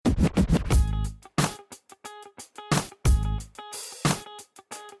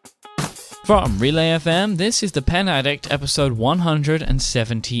From Relay FM, this is The Pen Addict, episode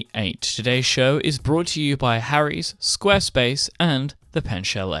 178. Today's show is brought to you by Harry's, Squarespace, and The Pen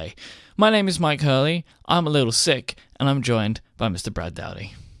Chalet. My name is Mike Hurley, I'm a little sick, and I'm joined by Mr. Brad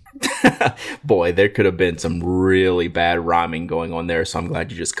Dowdy. Boy, there could have been some really bad rhyming going on there, so I'm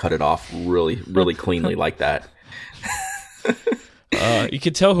glad you just cut it off really cleanly like that. You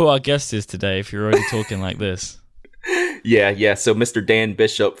can tell who our guest is today if you're already talking like this. Yeah. So, Mr. Dan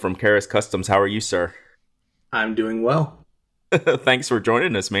Bishop from Karis Customs, how are you, sir? I'm doing well. Thanks for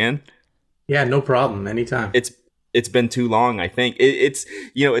joining us, man. Yeah, no problem. Anytime. It's been too long. I think it's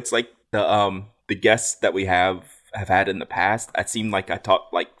like the guests that we have had in the past. It seemed like I talk,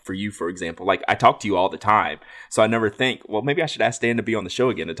 like for you, for example, like I talk to you all the time. So I never think, well, maybe I should ask Dan to be on the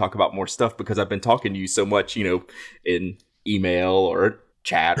show again to talk about more stuff because I've been talking to you so much, in email or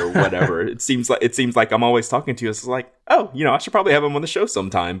chat or whatever. It seems like I'm always talking to you. It's like, oh, I should probably have him on the show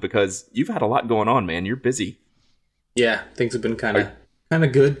sometime because you've had a lot going on, man. You're busy. Yeah, things have been kind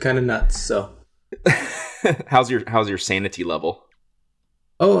of good, kind of nuts. So, how's your sanity level?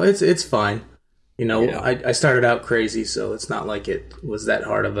 Oh, it's fine. Yeah. I started out crazy, so it's not like it was that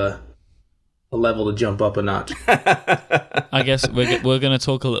hard of a level to jump up a notch. I guess we're going to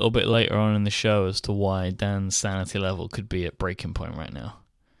talk a little bit later on in the show as to why Dan's sanity level could be at breaking point right now.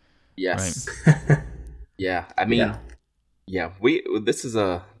 Yes. Right? Yeah. I mean, yeah. This is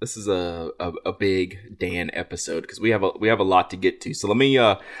a big Dan episode because we have a lot to get to. So let me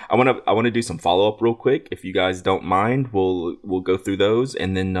I want to do some follow up real quick if you guys don't mind. We'll go through those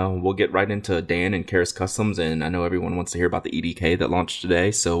and then we'll get right into Dan and Karis Customs. And I know everyone wants to hear about the EDK that launched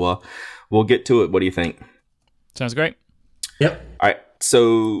today, so we'll get to it. What do you think? Sounds great. Yep. All right.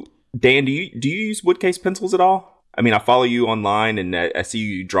 So Dan, do you use Woodcase pencils at all? I mean, I follow you online and I see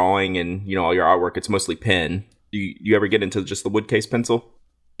you drawing and all your artwork. It's mostly pen. Do you ever get into just the Woodcase pencil?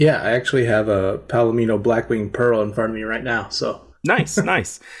 Yeah, I actually have a Palomino Blackwing Pearl in front of me right now. So nice.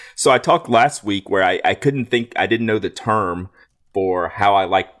 So I talked last week where I didn't know the term for how I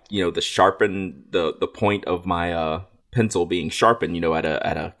like the sharpen the point of my pencil being sharpened at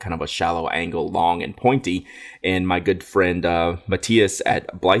a kind of a shallow angle, long and pointy. And my good friend Matthias at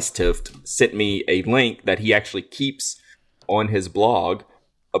Bleistift sent me a link that he actually keeps on his blog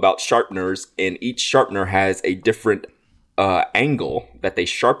about sharpeners, and each sharpener has a different angle that they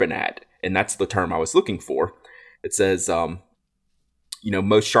sharpen at, and that's the term I was looking for. It says,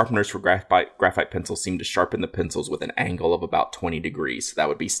 most sharpeners for graphite pencils seem to sharpen the pencils with an angle of about 20 degrees. That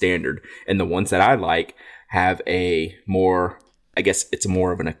would be standard, and the ones that I like have a more, I guess it's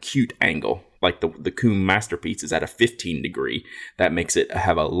more of an acute angle. Like the Kuhn Masterpiece is at a 15 degree. That makes it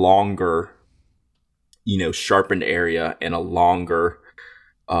have a longer, sharpened area and a longer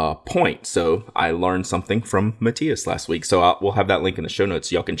point. So I learned something from Matthias last week. So we'll have that link in the show notes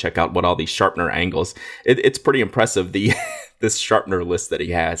so y'all can check out what all these sharpener angles. It's pretty impressive, this sharpener list that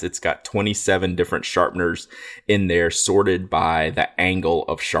he has. It's got 27 different sharpeners in there sorted by the angle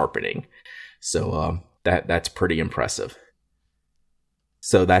of sharpening. So that's pretty impressive.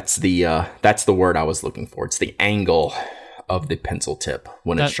 So that's the word I was looking for. It's the angle of the pencil tip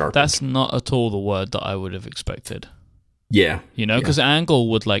when it's sharpened. That's not at all the word that I would have expected. Yeah. Because angle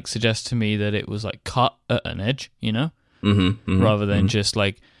would suggest to me that it was cut at an edge, rather than just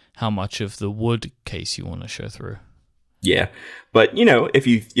how much of the wood case you want to show through. Yeah. But, if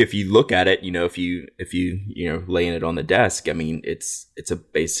you look at it, if you laying it on the desk, I mean, it's a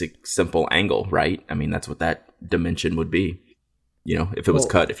basic simple angle, right? I mean, that's what that dimension would be. If it was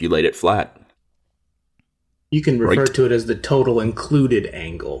cut, if you laid it flat. You can refer to it as the total included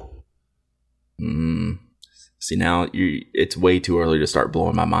angle. See, now it's way too early to start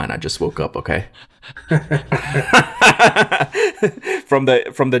blowing my mind. I just woke up, okay? From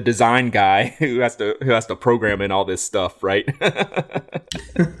the design guy who has to program in all this stuff, right?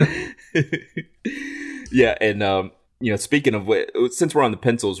 Yeah, and speaking of which, since we're on the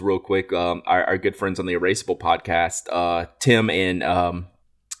pencils real quick, our good friends on the Erasable podcast, Tim and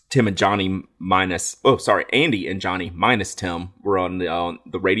Johnny Andy and Johnny minus Tim were on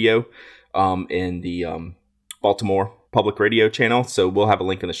the radio in the Baltimore Public Radio channel. So we'll have a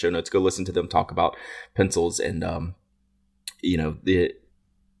link in the show notes. Go listen to them talk about pencils and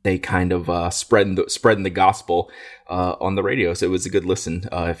they kind of spreading the gospel on the radio. So it was a good listen.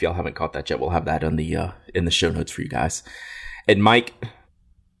 If y'all haven't caught that yet, we'll have that on the in the show notes for you guys. And Mike,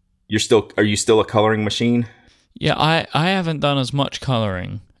 are you still a coloring machine? Yeah, I haven't done as much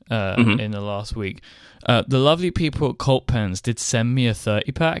coloring in the last week. The lovely people at Colt Pens did send me a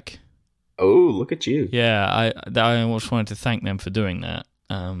 30-pack. Oh, look at you. Yeah, I just wanted to thank them for doing that.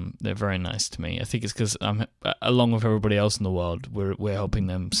 They're very nice to me. I think it's because I'm, along with everybody else in the world, we're helping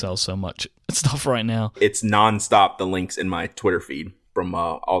them sell so much stuff right now. It's nonstop, the links in my Twitter feed from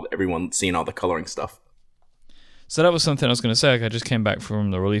everyone seeing all the coloring stuff. So that was something I was going to say. Like, I just came back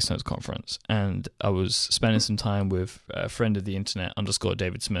from the Release Notes conference, and I was spending some time with a friend of the internet,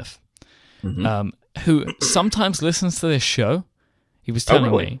 _David Smith, who sometimes listens to this show. He was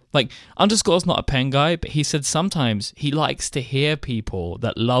telling me, like, _'s not a pen guy, but he said sometimes he likes to hear people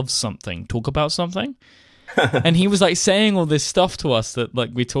that love something talk about something. And he was like saying all this stuff to us that like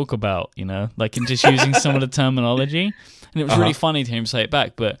we talk about, you know, like in just using some of the terminology. And it was really funny to hear him say it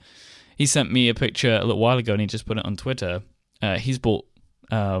back. But he sent me a picture a little while ago and he just put it on Twitter. He's bought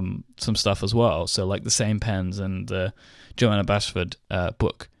some stuff as well. So like the same pens and the Joanna Bashford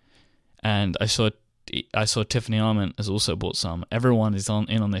book. And I saw Tiffany Arment has also bought some. Everyone is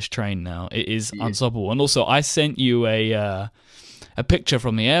in on this train now. It is unstoppable. And also, I sent you a picture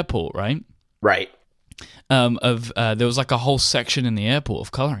from the airport, right? Right. There was like a whole section in the airport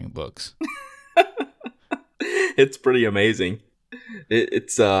of coloring books. It's pretty amazing.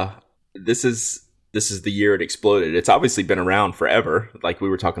 This is the year it exploded. It's obviously been around forever. Like we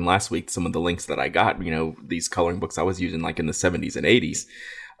were talking last week, some of the links that I got, you know, these coloring books I was using like in the 70s and 80s.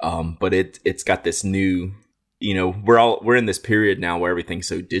 But it's got this new, you know, we're in this period now where everything's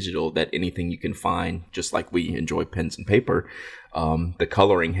so digital that anything you can find, just like we enjoy pens and paper, the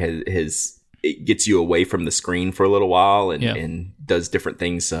coloring it gets you away from the screen for a little while and does different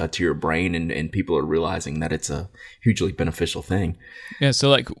things to your brain, and people are realizing that it's a hugely beneficial thing. Yeah, so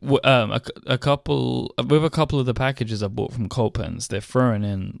like a couple of the packages I bought from Colt Pens, they're throwing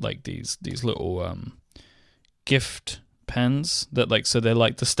in like these little gift pens that like, so they're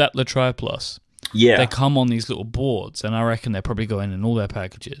like the Stapler Tri Plus. Yeah, they come on these little boards, and I reckon they're probably going in all their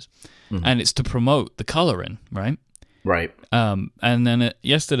packages, and it's to promote the coloring, right? Right. And then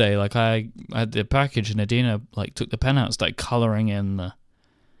yesterday, like I had the package, and Adina like took the pen out and started coloring in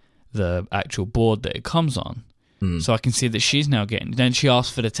the actual board that it comes on, so I can see that she's now getting. Then she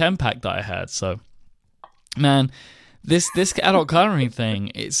asked for the 10-pack that I had. So, man, this adult coloring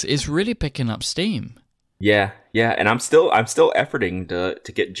thing, it's really picking up steam. Yeah, and I'm still efforting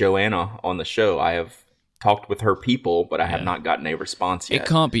to get Joanna on the show. I have talked with her people, but I have not gotten a response yet. It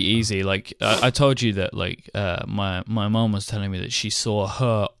can't be easy. Like I told you that, like my mom was telling me that she saw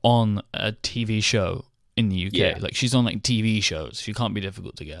her on a TV show in the UK. Yeah. Like she's on like TV shows. She can't be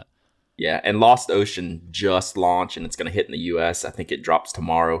difficult to get. Yeah, and Lost Ocean just launched, and it's going to hit in the US. I think it drops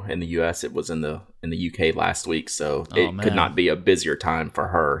tomorrow in the US. It was in the UK last week, so it could not be a busier time for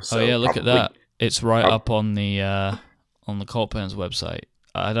her. So look at that. It's right up on the Colt Pens website.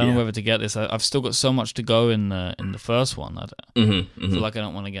 I don't know whether to get this. I've still got so much to go in the first one. I feel like I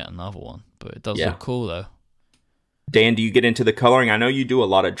don't want to get another one, but it does look cool though. Dan, do you get into the coloring? I know you do a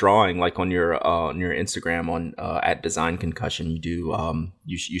lot of drawing, like on your Instagram on at Design Concussion. You do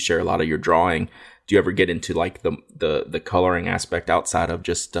you share a lot of your drawing. Do you ever get into like the coloring aspect outside of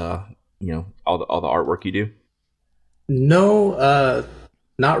just all the artwork you do? No,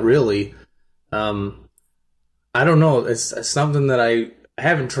 not really. I don't know. It's something that I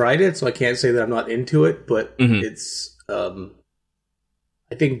haven't tried it, so I can't say that I'm not into it. But it's I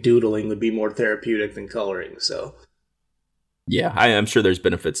think doodling would be more therapeutic than coloring. So. Yeah, I'm sure there's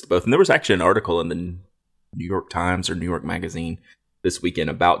benefits to both. And there was actually an article in the New York Times or New York Magazine this weekend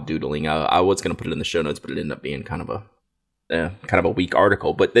about doodling. I was going to put it in the show notes, but it ended up being kind of a weak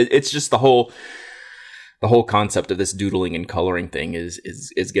article. But it's just the whole concept of this doodling and coloring thing is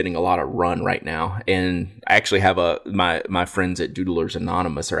getting a lot of run right now. And I actually have my friends at Doodlers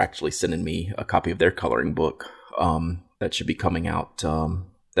Anonymous are actually sending me a copy of their coloring book that should be coming out.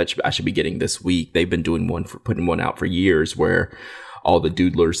 I should be getting this week. They've been putting one out for years, where all the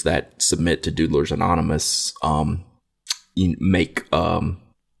doodlers that submit to Doodlers Anonymous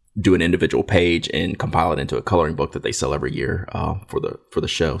do an individual page and compile it into a coloring book that they sell every year for the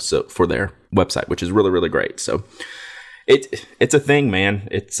show. So for their website, which is really, really great. So it's a thing, man.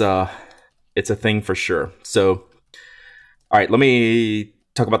 It's a thing for sure. So all right, let me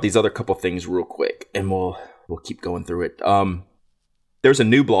talk about these other couple things real quick, and we'll keep going through it. There's a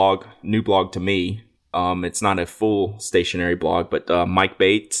new blog to me. It's not a full stationary blog, but Mike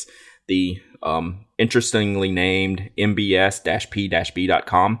Bates, the interestingly named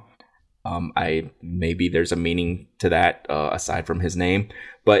mbs-p-b.com. Maybe there's a meaning to that aside from his name,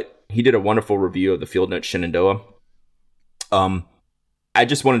 but he did a wonderful review of the Field Note Shenandoah. I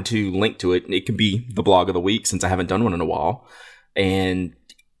just wanted to link to it. It could be the blog of the week since I haven't done one in a while, and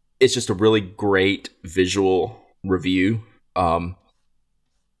it's just a really great visual review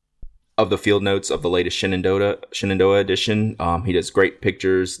of the field notes of the latest Shenandoah edition. He does great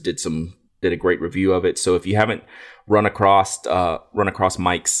pictures. Did a great review of it. So if you haven't run across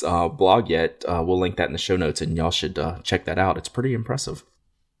Mike's blog yet, we'll link that in the show notes, and y'all should check that out. It's pretty impressive.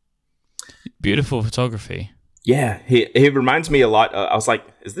 Beautiful photography. Yeah, he reminds me a lot. I was like,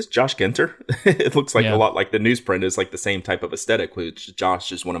 is this Josh Ginter? It looks like a lot like the newsprint is like the same type of aesthetic, which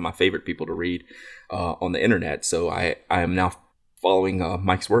Josh is one of my favorite people to read on the internet. So I am now following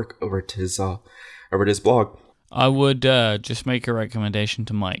Mike's work over at his blog. I would just make a recommendation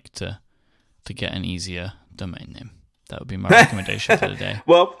to Mike to get an easier domain name. That would be my recommendation for the day.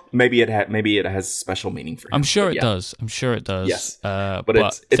 Well, maybe it has special meaning for him. I'm sure it does. Yes, but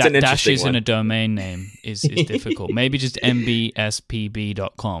it's an interesting dashes one. In a domain name is difficult. Maybe just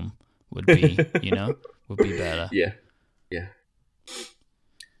mbspb.com would be better. Yeah.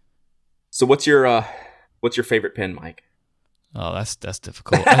 So what's your favorite pen, Mike? Oh, that's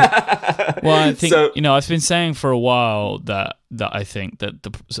difficult. I think I've been saying for a while that I think that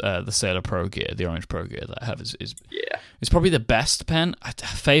the Sailor Pro gear, the orange Pro gear that I have is probably the best pen.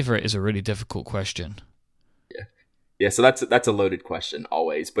 Favorite is a really difficult question. Yeah. So that's a loaded question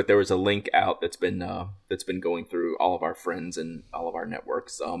always. But there was a link out that's been going through all of our friends and all of our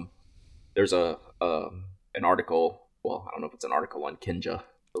networks. There's an article. Well, I don't know if it's an article on Kinja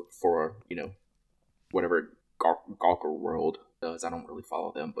for whatever Gawker World does. I don't really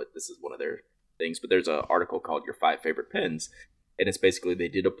follow them, but this is one of their things. But there's an article called Your 5 Favorite Pens, and it's basically they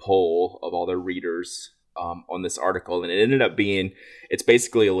did a poll of all their readers on this article, and it ended up being, it's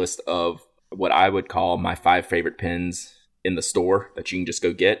basically a list of what I would call my 5 favorite pens in the store that you can just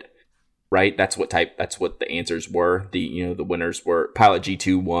go get. Right? That's what the answers were. The winners were Pilot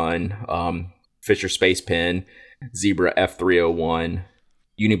G2 1, Fisher Space Pen, Zebra F301,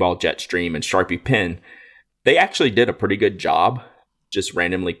 Uniball Jetstream, and Sharpie Pen. They actually did a pretty good job just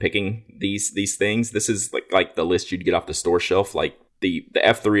randomly picking these things. This is like the list you'd get off the store shelf. Like the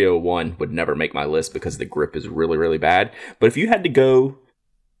F301 would never make my list because the grip is really, really bad. But if you had to go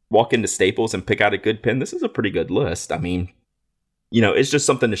walk into Staples and pick out a good pen, this is a pretty good list. I mean, it's just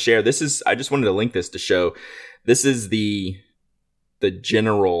something to share. I just wanted to link this to show this is the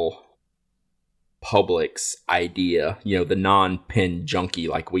general public's idea, the non-pen junkie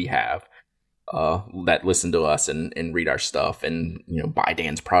like we have. That listen to us and read our stuff and buy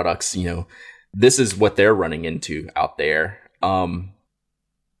Dan's products. This is what they're running into out there. My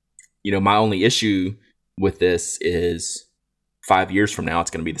only issue with this is 5 years from now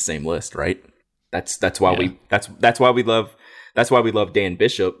it's going to be the same list, right? That's why we love Dan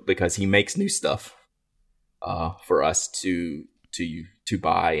Bishop, because he makes new stuff for us to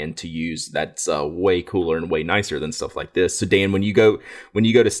buy and to use. That's way cooler and way nicer than stuff like this. So Dan, when you go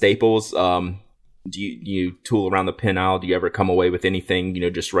to Staples, do you tool around the pen aisle? Do you ever come away with anything,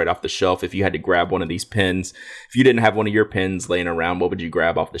 just right off the shelf? If you had to grab one of these pens, if you didn't have one of your pens laying around, what would you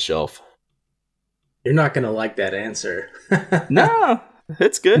grab off the shelf? You're not going to like that answer. No,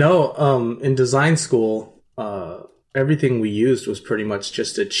 it's good. No, in design school, everything we used was pretty much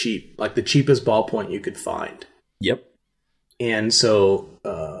just the cheapest ballpoint you could find. Yep. And so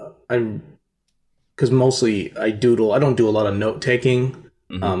because mostly I doodle. I don't do a lot of note taking,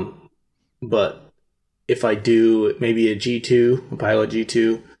 but if I do, maybe a G2, a Pilot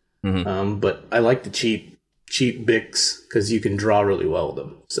G2. But I like the cheap Bics because you can draw really well with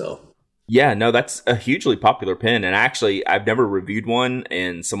them. So yeah, no, that's a hugely popular pen, and actually I've never reviewed one,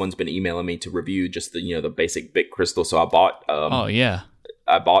 and someone's been emailing me to review just the basic Bic Crystal. So I bought.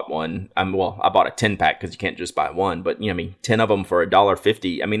 I bought one. I bought a 10-pack because you can't just buy one. But 10 of them for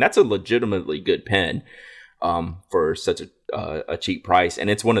 $1.50. I mean, that's a legitimately good pen for such a cheap price, and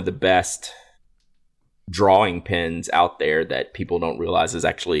it's one of the best drawing pens out there that people don't realize is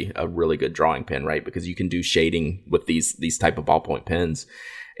actually a really good drawing pen, right? Because you can do shading with these type of ballpoint pens,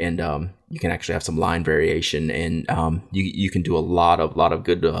 and you can actually have some line variation, and you can do a lot of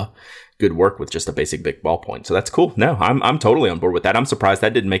good work with just a basic Bic ballpoint. So that's cool. No, I'm totally on board with that. I'm surprised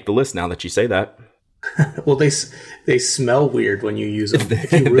that didn't make the list now that you say that. Well, they smell weird when you use them.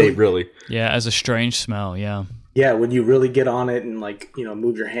 They really. Yeah, as a strange smell, yeah. Yeah, when you really get on it and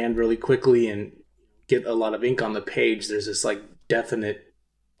move your hand really quickly and get a lot of ink on the page, there's this definite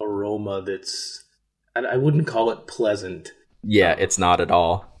aroma that's, I wouldn't call it pleasant. Yeah, it's not at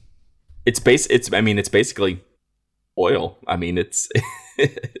all. It's basically oil. I mean, it's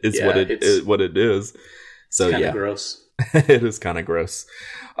what it is. So it's kinda gross. It is kind of gross.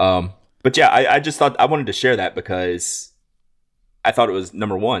 But yeah, I just thought I wanted to share that because I thought it was,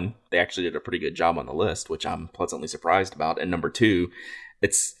 number one, they actually did a pretty good job on the list, which I'm pleasantly surprised about. And number two,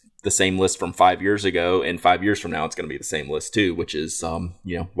 it's the same list from 5 years ago, and 5 years from now it's going to be the same list too, which is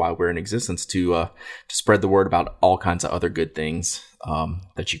why we're in existence, to spread the word about all kinds of other good things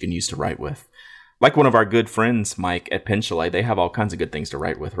that you can use to write with. Like one of our good friends, Mike, at Pen Chalet, they have all kinds of good things to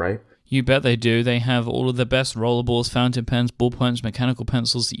write with, right? You bet they do. They have all of the best rollerballs, fountain pens, ballpoints, mechanical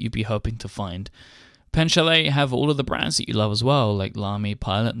pencils that you'd be hoping to find. Pen Chalet have all of the brands that you love as well, like Lamy,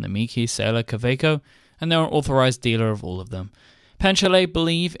 Pilot, Namiki, Sailor, Kaweco, and they're an authorized dealer of all of them. Pen Chalet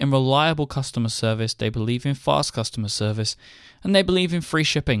believe in reliable customer service, they believe in fast customer service, and they believe in free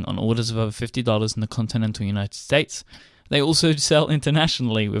shipping on orders of over $50 in the continental United States. They also sell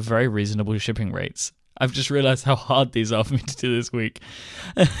internationally with very reasonable shipping rates. I've just realized how hard these are for me to do this week.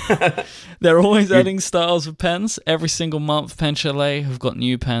 They're always adding styles of pens. Every single month, Pen Chalet have got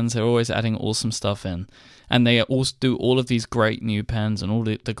new pens. They're always adding awesome stuff in. And they also do all of these great new pens and all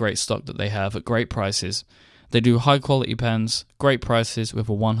the great stock that they have at great prices. They do high-quality pens, great prices, with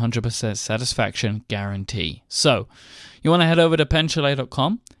a 100% satisfaction guarantee. So, you want to head over to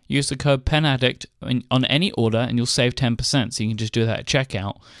penchalet.com, use the code PENADDICT on any order, and you'll save 10%, so you can just do that at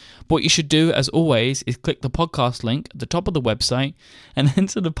checkout. But what you should do, as always, is click the podcast link at the top of the website and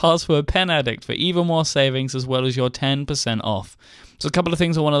enter the password PENADDICT for even more savings, as well as your 10% off. So a couple of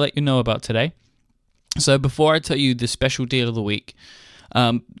things I want to let you know about today. So before I tell you the special deal of the week,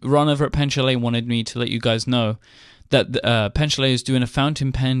 Ron over at Pen Chalet wanted me to let you guys know that Pen Chalet is doing a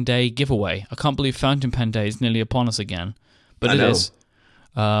Fountain Pen Day giveaway. I can't believe Fountain Pen Day is nearly upon us again, but it is.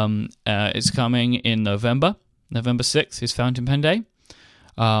 It's coming in November. November 6th is Fountain Pen Day.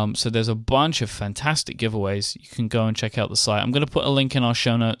 So there's a bunch of fantastic giveaways. You can go and check out the site. I'm going to put a link in our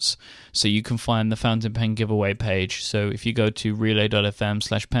show notes so you can find the Fountain Pen giveaway page. So if you go to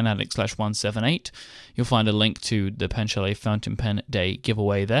relay.fm/penaddict/178, you'll find a link to the Pen Chalet Fountain Pen Day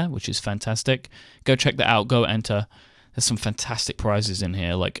giveaway there, which is fantastic. Go check that out. Go enter. There's some fantastic prizes in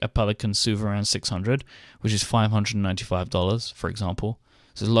here, like a Pelican Souverain 600, which is $595, for example.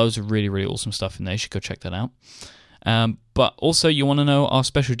 So there's loads of really, really awesome stuff in there. You should go check that out. But also you want to know our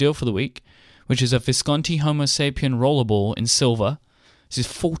special deal for the week, which is a Visconti Homo Sapien rollerball in silver. This is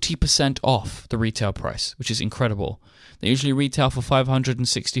 40% off the retail price, which is incredible. They usually retail for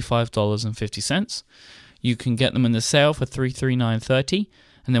 $565.50. You can get them in the sale for $339.30,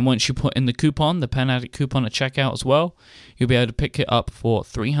 and then once you put in the coupon, the Pen Addict coupon at checkout as well, you'll be able to pick it up for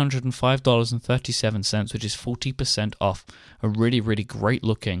 $305.37, which is 40% off. A really, really great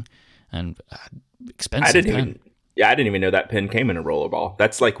looking and expensive pen. I didn't even know that pen came in a rollerball.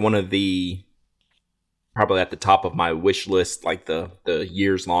 That's like one of the, probably at the top of my wish list, like the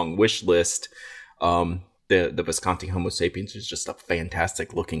years long wish list. The Visconti Homo Sapiens is just a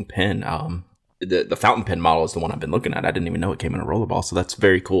fantastic looking pen. The fountain pen model is the one I've been looking at. I didn't even know it came in a rollerball, so that's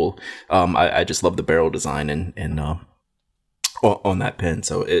very cool. I just love the barrel design and on that pen,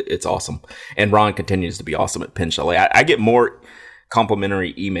 so it's awesome. And Ron continues to be awesome at Pen Chalet. I get more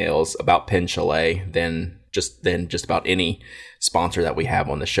complimentary emails about Pen Chalet than just about any sponsor that we have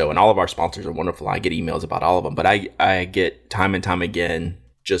on the show. And all of our sponsors are wonderful. I get emails about all of them, but I get time and time again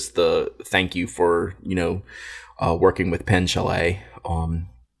just the thank you for, working with Pen Chalet.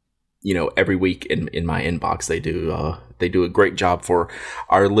 Every week in my inbox, they do a great job for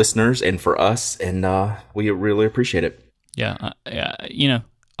our listeners and for us, and we really appreciate it. Yeah.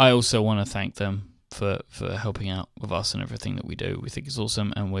 I also want to thank them for helping out with us and everything that we do. We think it's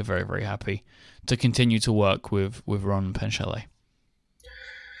awesome, and we're very, very happy to continue to work with Ron and Pen Chalet.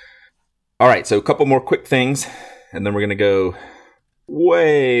 All right, so a couple more quick things, and then we're going to go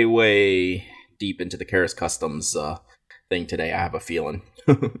way, way deep into the Karas Kustoms thing today, I have a feeling.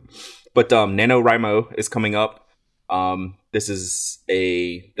 But NaNoWriMo is coming up. This is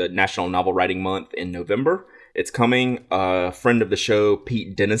the National Novel Writing Month in November. It's coming. A friend of the show,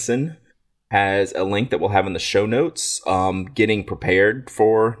 Pete Dennison, has a link that we'll have in the show notes, getting prepared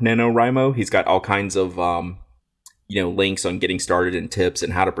for NaNoWriMo. He's got all kinds of, links on getting started and tips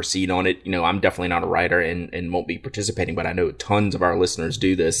and how to proceed on it. I'm definitely not a writer and won't be participating, but I know tons of our listeners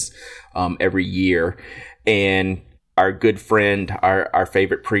do this every year. And our good friend, our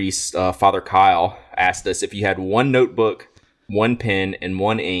favorite priest, Father Kyle, asked us if you had one notebook, one pen, and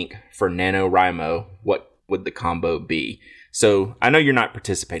one ink for NaNoWriMo, what would the combo be? So I know you're not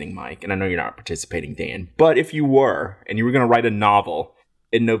participating, Mike, and I know you're not participating, Dan, but if you were, and you were going to write a novel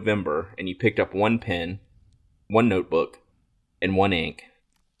in November, and you picked up one pen, one notebook, and one ink,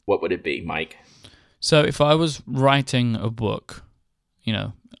 what would it be, Mike? So if I was writing a book,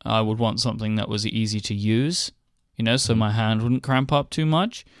 I would want something that was easy to use, so my hand wouldn't cramp up too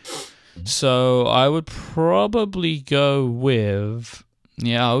much. So I would probably go with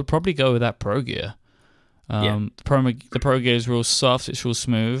that Pro Gear. The Pro Gear is real soft. It's real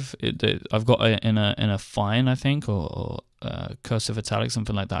smooth. I've got it in a fine, I think, or cursive italic,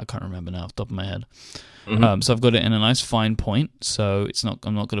 something like that. I can't remember now off the top of my head. Mm-hmm. So I've got it in a nice fine point. So it's not.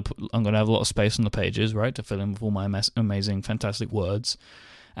 I'm going to have a lot of space on the pages, right, to fill in with all my amazing, fantastic words.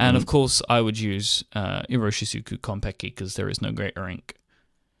 And of course, I would use Iroshizuku Konpeki because there is no greater ink.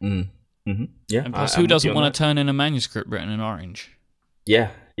 Mm-hmm. Yeah. And plus, who doesn't want to turn in a manuscript written in orange?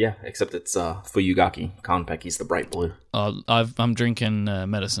 Yeah. Except it's Fuyugaki. Konpeki's the bright blue. I'm drinking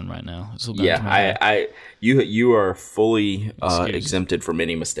medicine right now. It's all going to my head. You are fully exempted from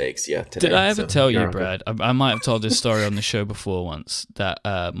any mistakes. Yeah. Today, did I ever tell you, Brad? I might have told this story on the show before once that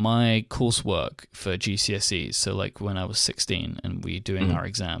my coursework for GCSEs. So like when I was 16 and we doing our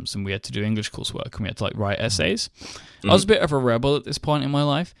exams and we had to do English coursework and we had to like write essays. I was a bit of a rebel at this point in my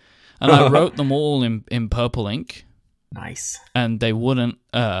life, and I wrote them all in purple ink. Nice. And they wouldn't,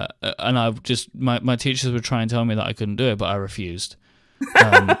 and I just, my teachers would try and tell me that I couldn't do it, but I refused.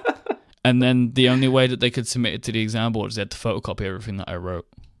 And then the only way that they could submit it to the exam board is they had to photocopy everything that I wrote.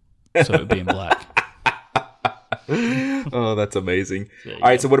 So it would be in black. Oh, that's amazing. All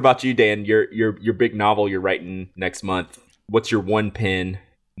right, so what about you, Dan? Your big novel you're writing next month. What's your one pen,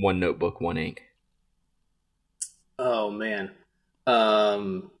 one notebook, one ink? Oh, man.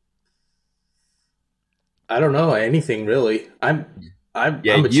 I don't know anything really. I'm a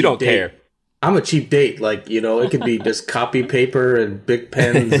cheap you don't date. care. I'm a cheap date. Like, it could be just copy paper and big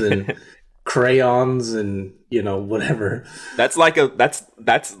pens and crayons and whatever. That's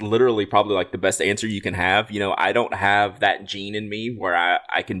literally probably like the best answer you can have. I don't have that gene in me where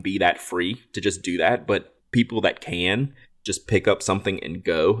I can be that free to just do that, but people that can just pick up something and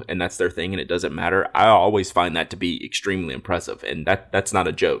go, and that's their thing, and it doesn't matter. I always find that to be extremely impressive, and that's not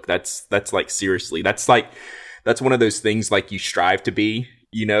a joke. That's like seriously. That's one of those things like you strive to be,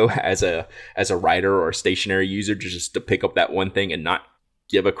 as a writer or a stationary user, just to pick up that one thing and not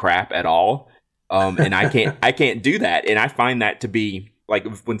give a crap at all. And I can't do that, and I find that to be like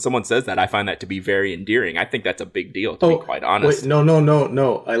when someone says that, I find that to be very endearing. I think that's a big deal, to be quite honest. Wait,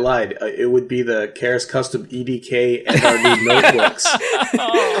 no. I lied. It would be the Karas Custom EDK NRD notebooks.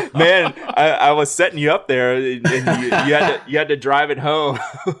 Man, I was setting you up there, and you had to drive it home.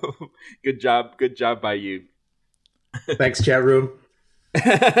 Good job by you. Thanks, chat room.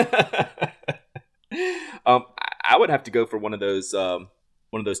 I would have to go for one of those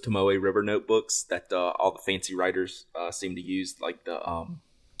Tomoe River notebooks that all the fancy writers seem to use, like the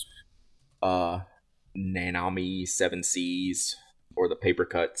Nanami 7 Cs or the Paper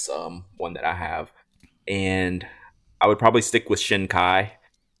Cuts one that I have. And I would probably stick with Shinkai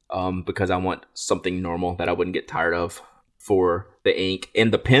because I want something normal that I wouldn't get tired of for the ink.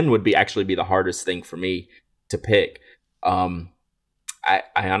 And the pen would actually be the hardest thing for me to pick. I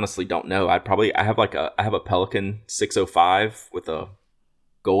honestly don't know. I have a Pelikan 605 with a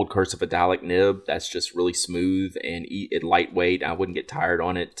gold cursive italic nib that's just really smooth and lightweight. I wouldn't get tired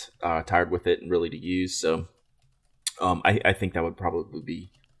with it and really to use. So I think that would probably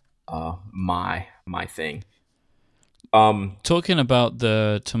be my thing. Talking about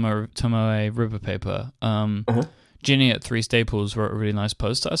the Tomoe River paper, Ginny at 3 Staples wrote a really nice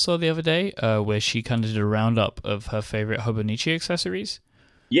post I saw the other day where she kind of did a roundup of her favorite Hobonichi accessories.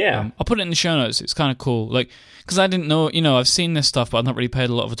 Yeah. I'll put it in the show notes. It's kind of cool. Like, because I didn't know, I've seen this stuff, but I've not really paid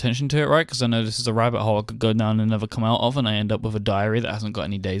a lot of attention to it, right? Because I know this is a rabbit hole I could go down and never come out of, and I end up with a diary that hasn't got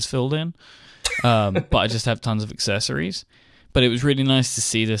any days filled in. But I just have tons of accessories. But it was really nice to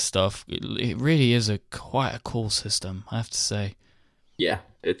see this stuff. It really is quite a cool system, I have to say. Yeah,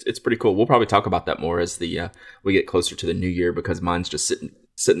 it's pretty cool. We'll probably talk about that more as we get closer to the new year, because mine's just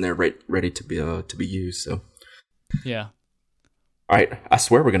sitting there ready to be used. So yeah. All right, I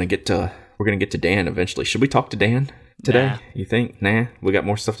swear we're gonna get to Dan eventually. Should we talk to Dan today? Nah. You think? Nah, we got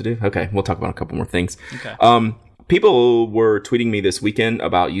more stuff to do. Okay, we'll talk about a couple more things. Okay. People were tweeting me this weekend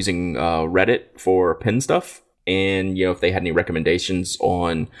about using Reddit for pen stuff, and if they had any recommendations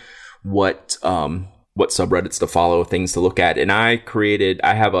on what subreddits to follow, things to look at. And I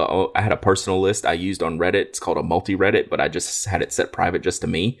had a personal list I used on Reddit. It's called a multi-Reddit, but I just had it set private just to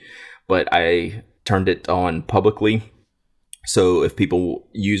me. But I turned it on publicly. So if people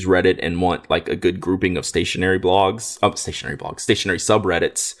use Reddit and want like a good grouping of stationary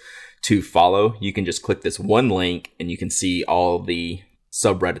subreddits to follow, you can just click this one link and you can see all the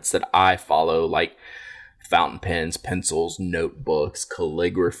subreddits that I follow, like fountain pens, pencils, notebooks,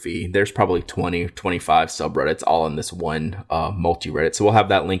 calligraphy. There's probably 20 or 25 subreddits all in this one multi-Reddit. So we'll have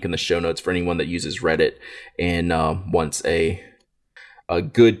that link in the show notes for anyone that uses Reddit and wants a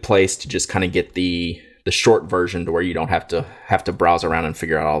good place to just kind of get the the short version to where you don't have to browse around and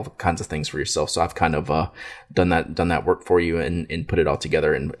figure out all kinds of things for yourself. So I've kind of done that work for you and put it all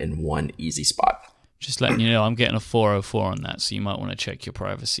together in one easy spot. Just letting you know, I'm getting a 404 on that, so you might want to check your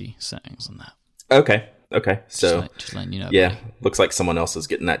privacy settings on that. Okay. So just letting you know. Yeah, buddy. looks like someone else is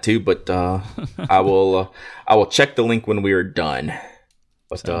getting that too, but I will check the link when we are done.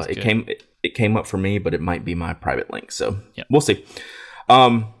 But it came up for me, but it might be my private link, so We'll see.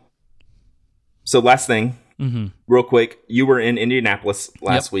 So last thing, real quick, you were in Indianapolis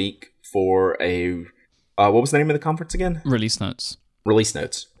last week for a what was the name of the conference again? Release notes,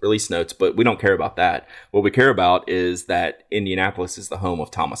 but we don't care about that. What we care about is that Indianapolis is the home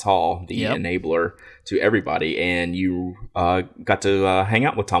of Thomas Hall, the enabler to everybody, and you got to hang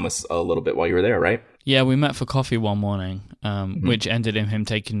out with Thomas a little bit while you were there, right? Yeah, we met for coffee one morning, which ended in him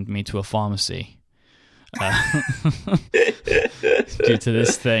taking me to a pharmacy due to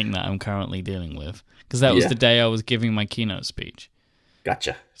this thing that I'm currently dealing with, because that was the day I was giving my keynote speech.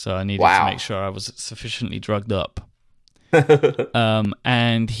 Gotcha. So I needed to make sure I was sufficiently drugged up.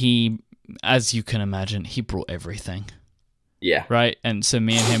 And he, as you can imagine, he brought everything. Yeah. Right? And so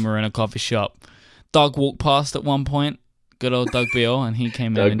me and him were in a coffee shop. Doug walked past at one point. Good old Doug Beal, and he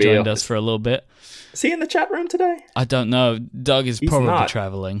came in and joined us for a little bit. Is he in the chat room today? I don't know. Doug is probably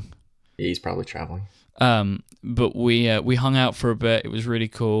traveling. He's probably traveling. But we hung out for a bit. It was really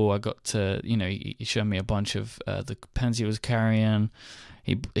cool. I got to, he showed me a bunch of the pens he was carrying.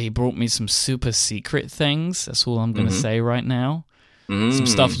 He brought me some super secret things. That's all I'm going to say right now. Some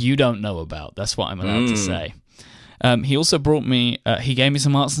stuff you don't know about. That's what I'm allowed to say. He also brought me, he gave me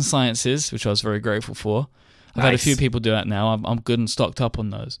some arts and sciences, which I was very grateful for. I've had a few people do that now. I'm good and stocked up on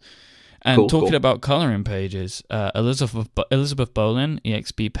those. And talking about coloring pages, Elizabeth Bolin,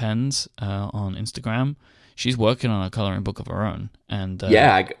 EXP Pens on Instagram, she's working on a coloring book of her own. And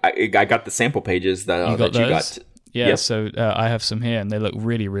I got the sample pages that you got. Yeah, yep. So I have some here, and they look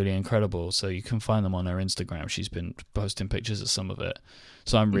really, really incredible. So you can find them on her Instagram. She's been posting pictures of some of it.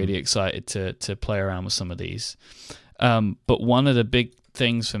 So I'm really excited to play around with some of these. But one of the big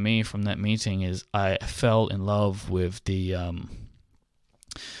things for me from that meeting is I fell in love with the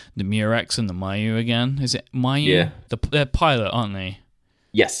Murex and the Mayu again. Is it Mayu? Yeah. They're Pilot, aren't they?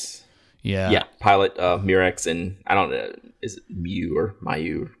 Yes. Yeah. Yeah, Pilot, Murex, and I don't know, is it Mew or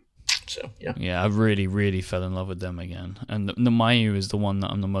Mayu? So, yeah. Yeah, I really, really fell in love with them again. And the Mayu is the one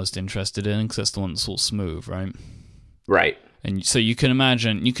that I'm the most interested in, because that's the one that's all smooth, right? Right. And so you can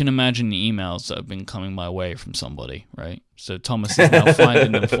imagine the emails that have been coming my way from somebody, right? So Thomas is now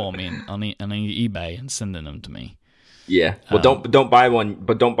finding them for me on eBay and sending them to me. Yeah. Well, don't buy one,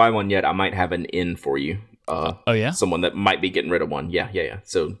 but don't buy one yet. I might have an in for you. Oh yeah. Someone that might be getting rid of one. Yeah.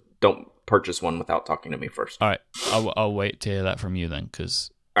 So don't purchase one without talking to me first. All right. I'll wait to hear that from you then,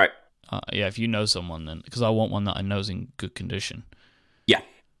 because. All right. If you know someone, then, because I want one that I know is in good condition. Yeah.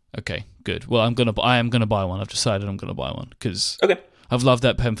 Okay, good. Well, I am gonna buy one. I've decided I'm gonna buy one because I've loved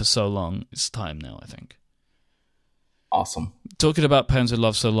that pen for so long. It's time now, I think. Awesome. Talking about pens we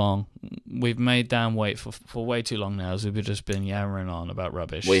love so long, we've made Dan wait for way too long now, as we've just been yammering on about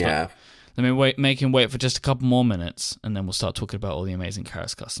rubbish. We have. Let me make him wait for just a couple more minutes, and then we'll start talking about all the amazing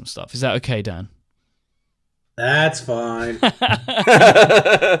Karas Custom stuff. Is that okay, Dan? That's fine.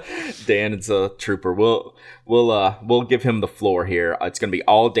 Dan is a trooper. We'll give him the floor here. It's going to be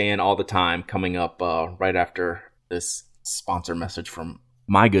all Dan all the time coming up right after this sponsor message from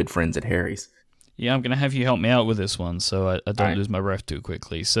my good friends at Harry's. Yeah, I'm going to have you help me out with this one so I don't lose my breath too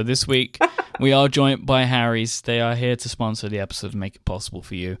quickly. So this week, we are joined by Harry's. They are here to sponsor the episode and make it possible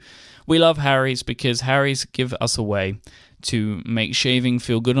for you. We love Harry's because Harry's give us a way to make shaving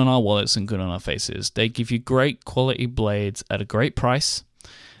feel good on our wallets and good on our faces. They give you great quality blades at a great price,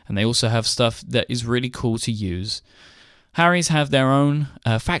 and they also have stuff that is really cool to use. Harry's have their own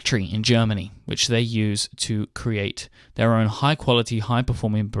factory in Germany, which they use to create their own high-quality,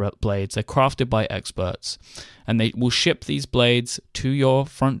 high-performing blades. They're crafted by experts, and they will ship these blades to your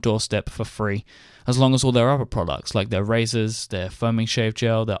front doorstep for free, as long as all their other products, like their razors, their foaming shave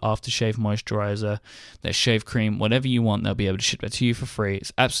gel, their aftershave moisturizer, their shave cream, whatever you want, they'll be able to ship that to you for free.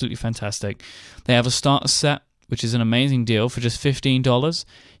 It's absolutely fantastic. They have a starter set, which is an amazing deal. For just $15,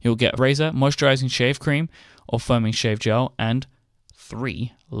 you'll get razor, moisturizing shave cream, or foaming shave gel, and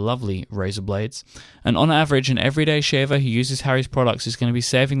 3 lovely razor blades. And on average, an everyday shaver who uses Harry's products is going to be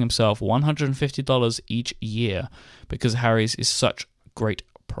saving themselves $150 each year, because Harry's is such great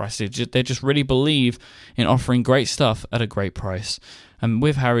prices. They just really believe in offering great stuff at a great price. And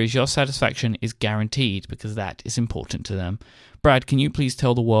with Harry's, your satisfaction is guaranteed, because that is important to them. Brad, can you please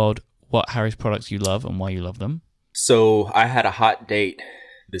tell the world what Harry's products you love and why you love them? So I had a hot date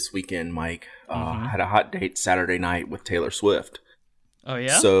this weekend, Mike. Had a hot date Saturday night with Taylor Swift. Oh,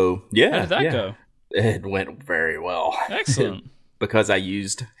 yeah? So, yeah. How did that go? It went very well. Excellent. Because I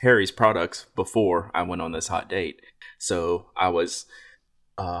used Harry's products before I went on this hot date. So I was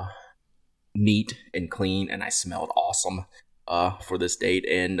neat and clean, and I smelled awesome for this date.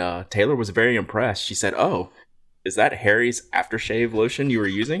 And Taylor was very impressed. She said, "Oh, is that Harry's aftershave lotion you were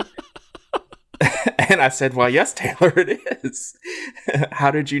using?" And I said, "Well, yes, Taylor, it is."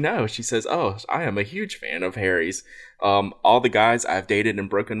 "How did you know?" She says, "Oh, I am a huge fan of Harry's. All the guys I've dated and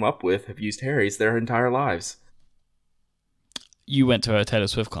broken up with have used Harry's their entire lives." You went to a Taylor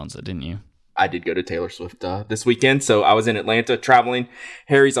Swift concert, didn't you? I did go to Taylor Swift this weekend, so I was in Atlanta traveling.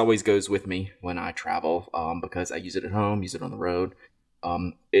 Harry's always goes with me when I travel because I use it at home, use it on the road.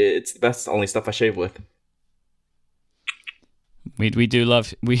 It's the best, only stuff I shave with. We do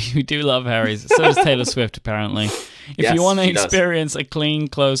love Harry's. So does Taylor Swift, apparently. If you want to experience a clean,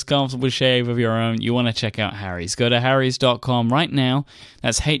 close, comfortable shave of your own, you want to check out Harry's. Go to harrys.com right now.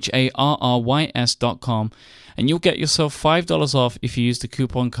 That's HARRYS.com. And you'll get yourself $5 off if you use the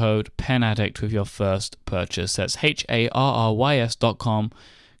coupon code PENADDICT with your first purchase. That's HARRYS.com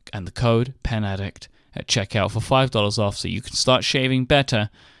and the code PENADDICT at checkout for $5 off, so you can start shaving better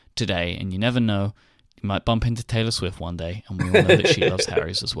today. And you never know, you might bump into Taylor Swift one day, and we all know that she loves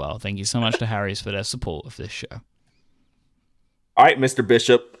Harry's as well. Thank you so much to Harry's for their support of this show. All right, Mr.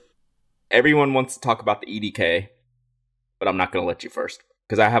 Bishop. Everyone wants to talk about the EDK, but I'm not going to let you first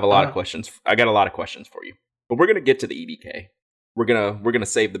because I have a lot of questions. I got a lot of questions for you. But we're gonna get to the EDK. We're gonna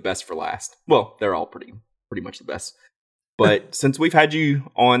save the best for last. Well, they're all pretty much the best. But since we've had you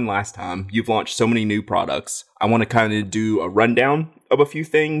on last time, you've launched so many new products. I want to kind of do a rundown of a few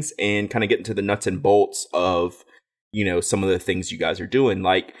things and kind of get into the nuts and bolts of, some of the things you guys are doing.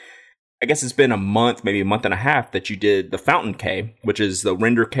 Like, I guess it's been a month, maybe a month and a half that you did the Fountain K, which is the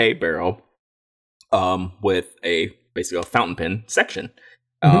Render K barrel, with basically a fountain pen section,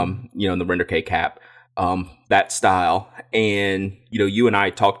 in the Render K cap. That style. And, you and I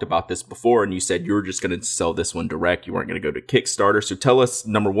talked about this before, and you said you were just going to sell this one direct. You weren't going to go to Kickstarter. So tell us,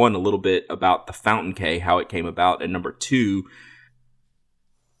 number one, a little bit about the Fountain K, how it came about. And number two,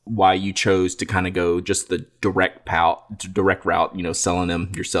 why you chose to kind of go just the direct route, selling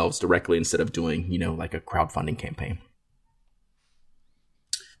them yourselves directly instead of doing, like a crowdfunding campaign.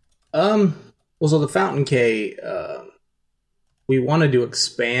 So the Fountain K, we wanted to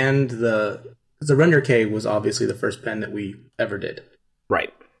expand the Render K was obviously the first pen that we ever did.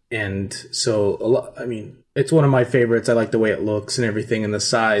 Right. And so, it's one of my favorites. I like the way it looks and everything and the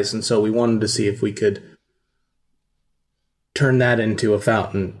size. And so we wanted to see if we could turn that into a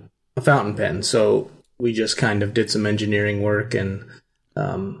fountain pen. So we just kind of did some engineering work and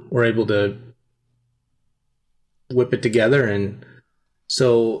were able to whip it together. And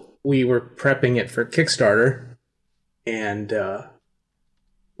so we were prepping it for Kickstarter, and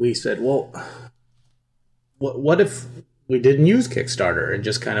we said, well, what if we didn't use Kickstarter and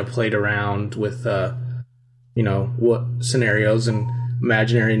just kind of played around with, what scenarios and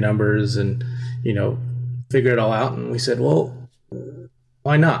imaginary numbers and, figure it all out. And we said, well,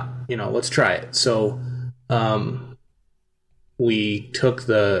 why not? Let's try it. So we took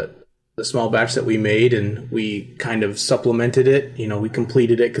the small batch that we made and we kind of supplemented it. We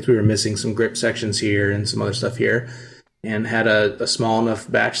completed it because we were missing some grip sections here and some other stuff here, and had a small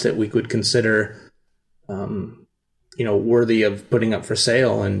enough batch that we could consider worthy of putting up for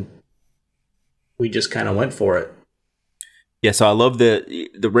sale, and we just kind of went for it. Yeah, so I love the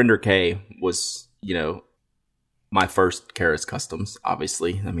Render K was, my first Keras Customs,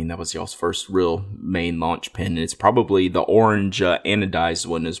 obviously. That was y'all's first real main launch pen, and it's probably the orange anodized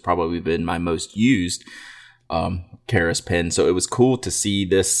one has probably been my most used Keras pen. So it was cool to see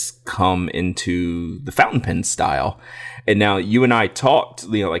this come into the fountain pen style. And now you and I talked,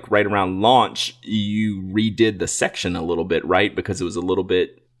 like right around launch, you redid the section a little bit, right? Because it was a little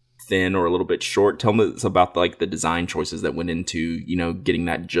bit thin or a little bit short. Tell me about like the design choices that went into, getting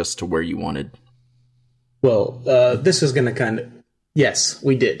that just to where you wanted. Well, this is going to yes,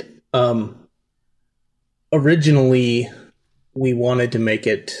 we did. Originally, we wanted to make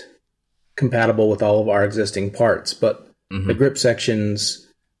it compatible with all of our existing parts, but the grip sections,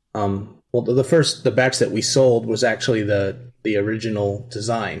 the batch that we sold was actually the original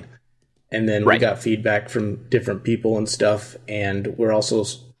design. And then we got feedback from different people and stuff, and we're also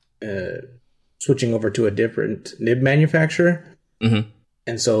switching over to a different nib manufacturer.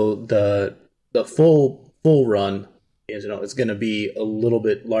 And so the full run is going to be a little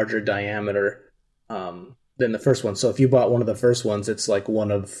bit larger diameter than the first one. So if you bought one of the first ones, it's like one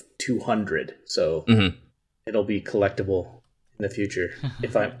of 200. So it'll be collectible in the future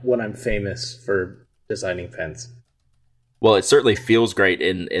when I'm famous for designing pens. Well, it certainly feels great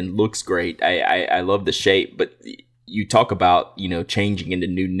and looks great. I love the shape, but you talk about, changing into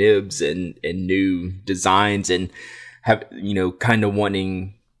new nibs and new designs and have, kind of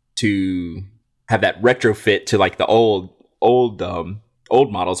wanting to have that retrofit to like the old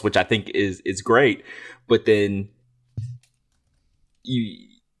models, which I think is great. But then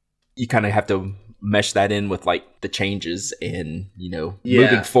you kind of have to mesh that in with like the changes and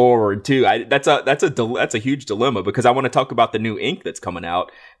moving forward too. That's a huge dilemma, because I want to talk about the new ink that's coming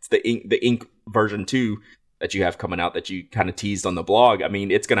out. It's the ink version 2 that you have coming out that you kind of teased on the blog. I mean,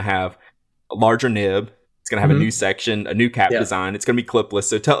 it's going to have a larger nib. It's going to have a new section, a new cap design. It's going to be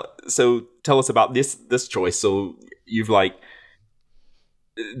clipless. So tell us about this choice. So you've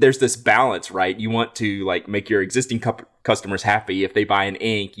there's this balance, right? You want to like make your existing customers happy. If they buy an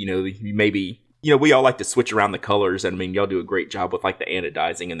ink, you maybe, we all like to switch around the colors. And I mean, y'all do a great job with like the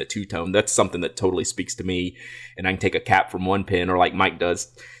anodizing and the two-tone. That's something that totally speaks to me. And I can take a cap from one pen, or like Mike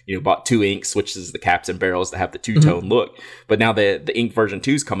does, bought 2 inks, switches the caps and barrels to have the two-tone look. But now the ink version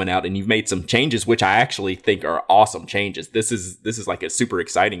 2 is coming out, and you've made some changes, which I actually think are awesome changes. This is like a super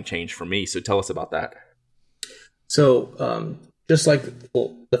exciting change for me. So tell us about that. So, just like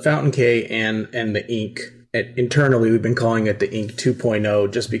the Fountain K and the ink, internally we've been calling it the ink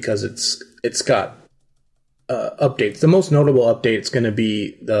 2.0 just because it's got updates. The most notable update is going to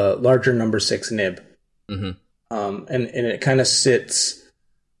be the larger number 6 nib. And it kind of sits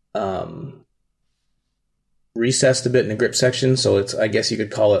recessed a bit in the grip section, so it's, I guess you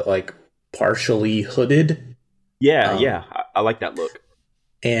could call it like partially hooded. I like that look.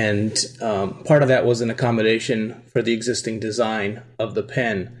 And part of that was an accommodation for the existing design of the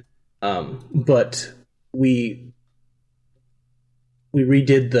pen. But we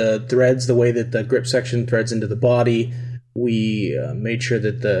redid the threads, the way that the grip section threads into the body. We made sure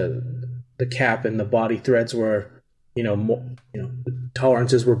that the cap and the body threads were, the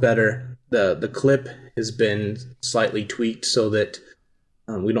tolerances were better. The clip has been slightly tweaked so that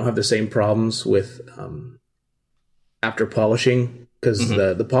we don't have the same problems with after polishing. Because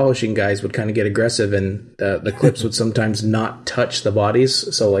the polishing guys would kind of get aggressive, and the clips would sometimes not touch the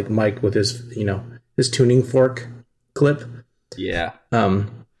bodies. So like Mike with his tuning fork clip,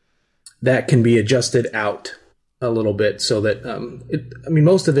 that can be adjusted out a little bit so that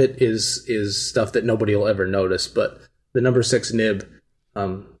most of it is stuff that nobody will ever notice, but the number 6 nib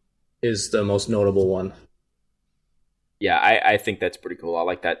is the most notable one. Yeah, I think that's pretty cool. I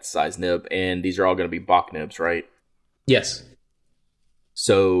like that size nib, and these are all going to be Bock nibs, right? Yes.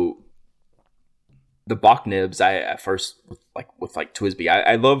 So the Bock nibs, I at first with TWSBI,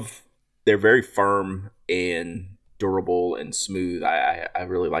 I love, they're very firm and durable and smooth. I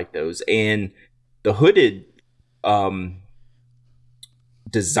really like those. And the hooded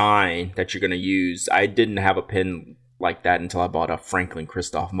design that you're going to use, I didn't have a pen like that until I bought a Franklin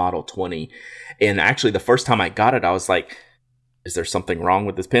Christoph Model 20. And actually, the first time I got it, I was like, is there something wrong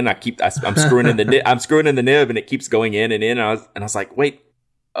with this pen? I'm screwing in the nib, and it keeps going in and in. And I was like, wait,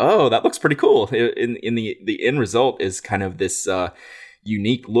 oh, that looks pretty cool. In the end result is kind of this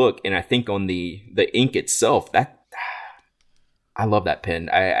unique look. And I think on the ink itself, that I love that pen.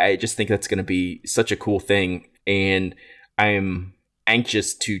 I just think that's going to be such a cool thing. And I'm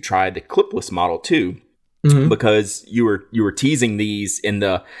anxious to try the clipless model too, because you were teasing these in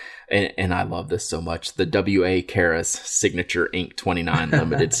the. And I love this so much. The W.A. Karas Signature Ink 29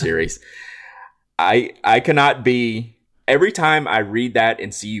 Limited Series. I cannot be... Every time I read that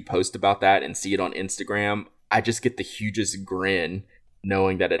and see you post about that and see it on Instagram, I just get the hugest grin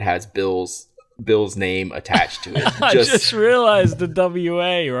knowing that it has Bill's name attached to it. I just realized the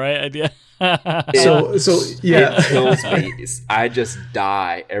W.A., right? So yeah. It kills me. I just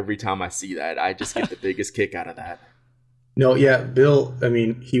die every time I see that. I just get the biggest kick out of that. No, yeah, Bill, I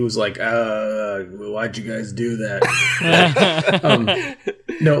mean, he was like, why'd you guys do that?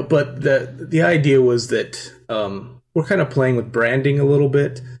 No, but the idea was that we're kind of playing with branding a little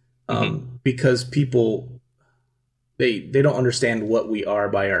bit because people, they don't understand what we are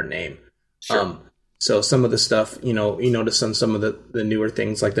by our name. Sure. So some of the stuff, you notice on some of the newer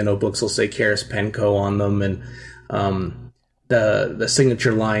things, like the notebooks will say Karas Pen Co. on them, and the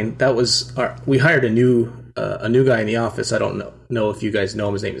signature line, that was we hired a new guy in the office. I don't know if you guys know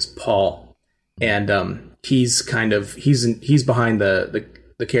him. His name is Paul, and he's behind the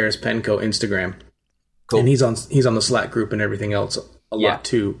Karas Pen Co. Instagram, cool. And he's on the Slack group and everything else a lot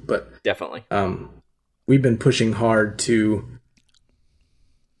too. But definitely, we've been pushing hard to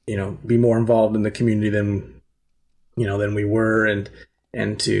be more involved in the community than we were,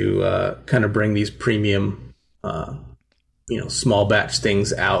 and to kind of bring these premium small batch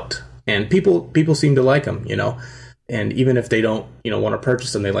things out, and people seem to like them, and even if they don't, want to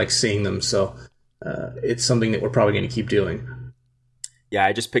purchase them, they like seeing them. So it's something that we're probably going to keep doing. Yeah,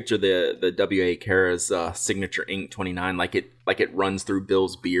 I just picture the W.A. Kara's signature ink 29 like it runs through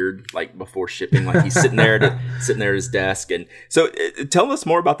Bill's beard like before shipping, like he's sitting there at his desk. And so tell us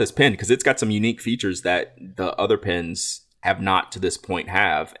more about this pen, because it's got some unique features that the other pens have not to this point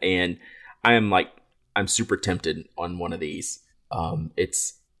have, and I'm super tempted on one of these.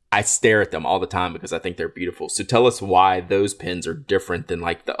 I stare at them all the time because I think they're beautiful. So tell us why those pens are different than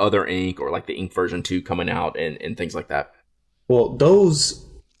like the other ink or like the ink version 2 coming out and things like that. Well,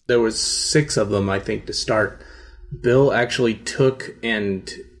 there was 6 of them, I think, to start. Bill actually took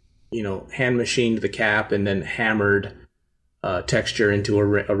and, hand machined the cap and then hammered texture into a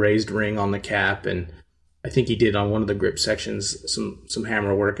raised ring on the cap. And I think he did on one of the grip sections some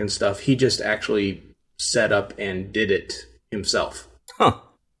hammer work and stuff. He just actually set up and did it himself. Huh.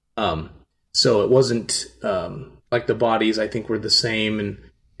 So it wasn't like the bodies, I think, were the same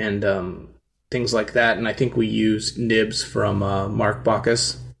and things like that. And I think we used nibs from Mark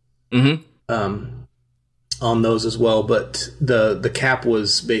Bacchus on those as well. But the cap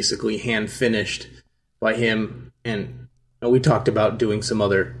was basically hand finished by him. And we talked about doing some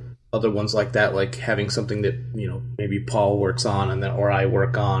other ones like that, like having something that, maybe Paul works on or I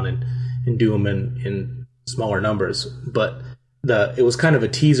work on and do them in smaller numbers. But it was kind of a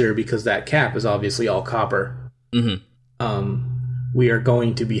teaser because that cap is obviously all copper. Mm-hmm. We are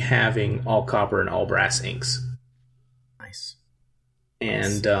going to be having all copper and all brass inks. Nice.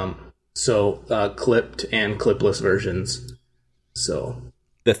 And so clipped and clipless versions. So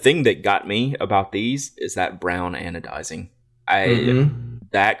the thing that got me about these is that brown anodizing.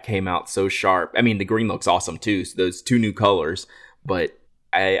 That came out so sharp. I mean, the green looks awesome too. So those 2 new colors, but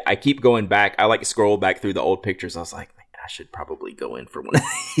I keep going back. I scroll back through the old pictures. I was like, man, I should probably go in for one of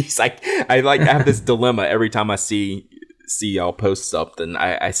these. I have this dilemma every time I see y'all post something.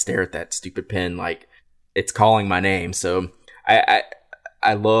 I stare at that stupid pen like it's calling my name. So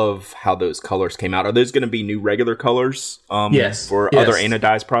I love how those colors came out. Are those going to be new regular colors? Yes. For other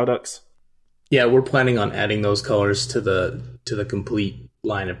anodized products? Yeah, we're planning on adding those colors to the complete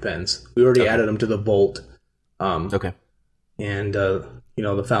line of pens. We already added them to the Bolt. Okay. And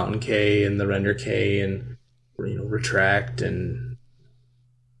the Fountain K and the Render K and Retract and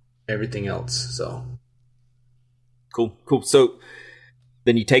everything else. So cool. So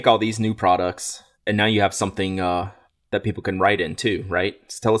then you take all these new products and now you have something that people can write in too, right?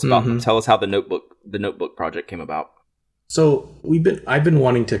 So tell us how the notebook project came about. So I've been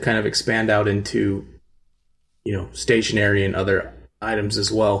wanting to kind of expand out into stationery and other items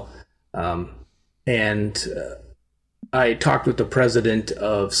as well. And I talked with the president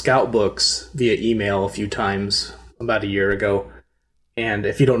of Scout Books via email a few times about a year ago. And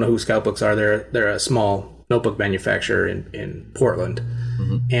if you don't know who Scout Books are, they're a small notebook manufacturer in Portland.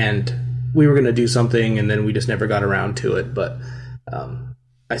 Mm-hmm. And we were going to do something, and then we just never got around to it. But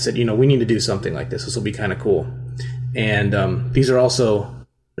I said, we need to do something like this. This will be kind of cool. And these are also,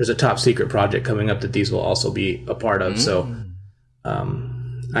 there's a top secret project coming up that these will also be a part of. So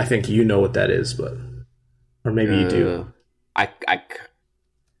I think you know what that is, or maybe you do.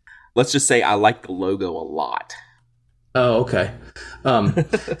 Let's just say I like the logo a lot. Oh, okay.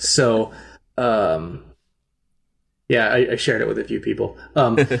 Yeah, I shared it with a few people.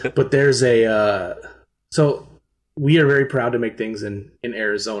 But there's so we are very proud to make things in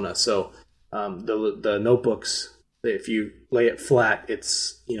Arizona. So the notebooks, if you lay it flat,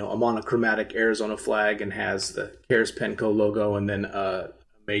 it's a monochromatic Arizona flag and has the Karas Penco logo and then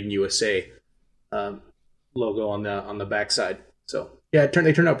Made in USA logo on the backside. So yeah,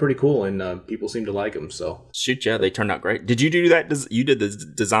 they turned out pretty cool, and people seem to like them. So shoot, yeah, they turned out great. Did you do that? You did the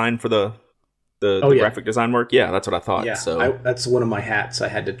design for the graphic design work? Yeah, that's what I thought. Yeah, so that's one of my hats. I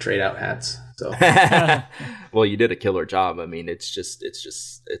had to trade out hats. So well, you did a killer job. I mean,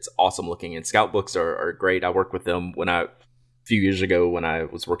 it's awesome looking, and Scout Books are great. I worked with them a few years ago when I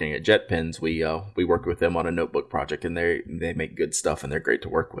was working at Jet Pens. We worked with them on a notebook project, and they make good stuff, and they're great to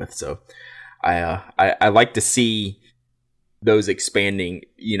work with. So I like to see those expanding,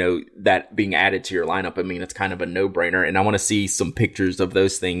 that being added to your lineup. I mean, it's kind of a no-brainer, and I want to see some pictures of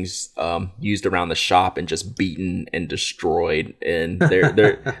those things used around the shop and just beaten and destroyed. And they're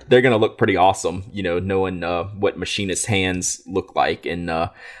going to look pretty awesome, knowing what machinist hands look like and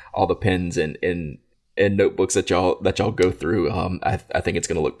all the pens and notebooks that y'all go through. I think it's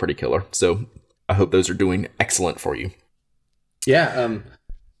going to look pretty killer. So I hope those are doing excellent for you. Yeah.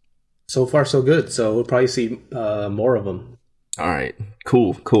 So far so good. So we'll probably see more of them. All right,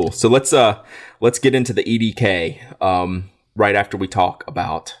 cool. So let's get into the EDK. right after we talk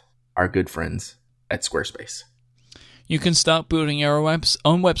about our good friends at Squarespace. You can start building your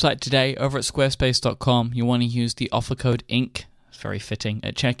own website today over at squarespace.com. You want to use the offer code INC, it's very fitting,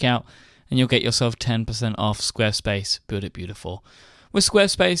 at checkout, and you'll get yourself 10% off Squarespace. Build it beautiful. With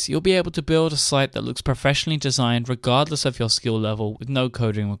Squarespace, you'll be able to build a site that looks professionally designed regardless of your skill level with no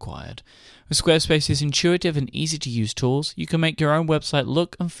coding required. With Squarespace's intuitive and easy-to-use tools, you can make your own website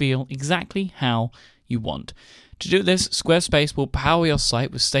look and feel exactly how you want. To do this, Squarespace will power your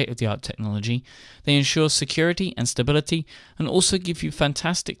site with state-of-the-art technology. They ensure security and stability and also give you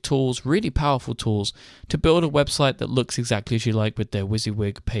fantastic tools, really powerful tools, to build a website that looks exactly as you like with their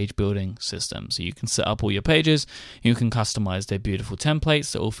WYSIWYG page building system. So you can set up all your pages, you can customize their beautiful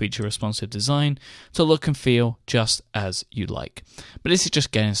templates that all feature responsive design to look and feel just as you like. But this is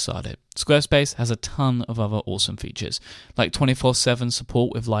just getting started. Squarespace has a ton of other awesome features, like 24/7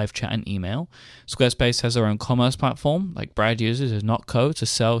 support with live chat and email. Squarespace has their own commerce platform, like Brad uses as Notco to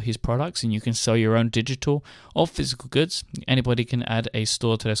sell his products, and you can sell your own digital or physical goods. Anybody can add a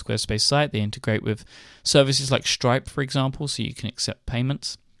store to their Squarespace site. They integrate with services like Stripe, for example, so you can accept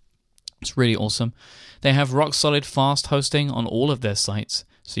payments. It's really awesome. They have rock-solid fast hosting on all of their sites,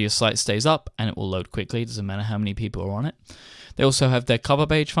 so your site stays up and it will load quickly. It doesn't matter how many people are on it. They also have their cover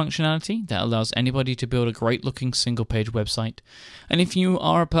page functionality that allows anybody to build a great-looking single-page website. And if you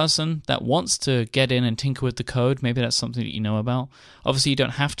are a person that wants to get in and tinker with the code, maybe that's something that you know about. Obviously, you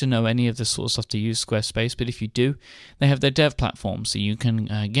don't have to know any of this sort of stuff to use Squarespace, but if you do, they have their dev platform, so you can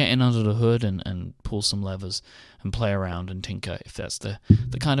get in under the hood and pull some levers and play around and tinker if that's the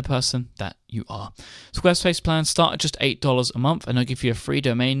kind of person that you are. Squarespace plans start at just $8 a month, and they'll give you a free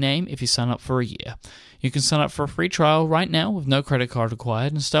domain name if you sign up for a year. You can sign up for a free trial right now with no credit card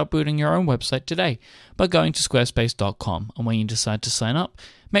required and start building your own website today by going to squarespace.com. And when you decide to sign up,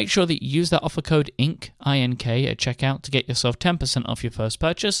 make sure that you use that offer code INC, I-N-K, at checkout to get yourself 10% off your first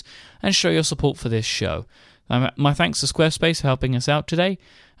purchase and show your support for this show. My thanks to Squarespace for helping us out today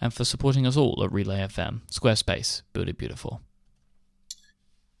and for supporting us all at Relay FM. Squarespace, build it beautiful.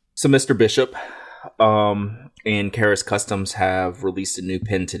 So Mr. Bishop and Karas Customs have released a new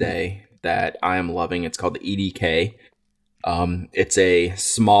pen today that I am loving. It's called the EDK. It's a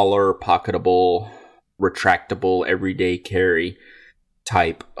smaller, pocketable, retractable, everyday carry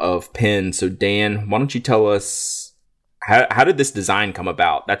type of pen. So Dan, why don't you tell us how did this design come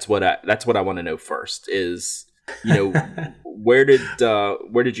about? That's what I want to know first. Is where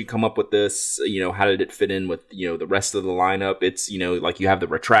did you come up with this? How did it fit in with the rest of the lineup? It's like you have the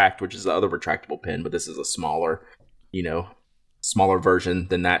Retract, which is the other retractable pen, but this is a smaller version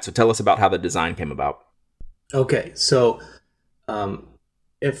than that. So tell us about how the design came about. Okay, so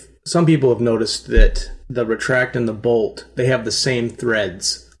if some people have noticed that the Retract and the Bolt, they have the same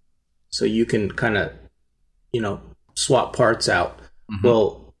threads, so you can kind of swap parts out. Mm-hmm.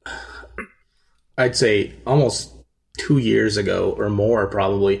 Well, I'd say almost 2 years ago or more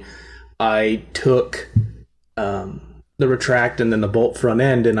probably, I took the Retract and then the Bolt front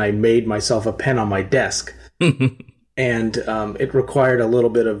end and I made myself a pen on my desk. And it required a little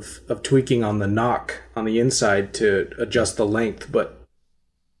bit of tweaking on the knock on the inside to adjust the length, but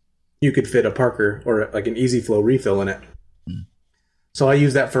you could fit a Parker or like an Easy Flow refill in it. Mm. So I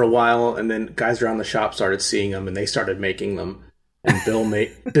used that for a while, and then guys around the shop started seeing them, and they started making them. And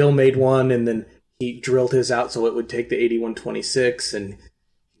Bill made one, and then he drilled his out so it would take the 8126, and he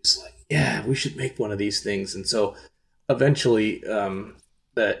was like, yeah, we should make one of these things. And so eventually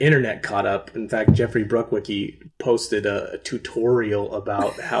the internet caught up. In fact, Jeffrey Bruckwicki posted a tutorial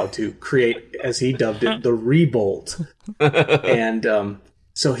about how to create, as he dubbed it, the Rebolt. And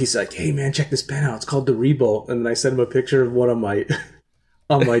so he's like, hey man, check this pen out. It's called the Rebolt. And then I sent him a picture of one on my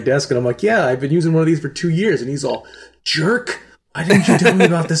on my desk, and I'm like, yeah, I've been using one of these for 2 years. And he's all, jerk, why didn't you tell me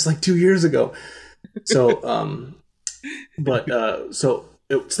about this like 2 years ago? So, so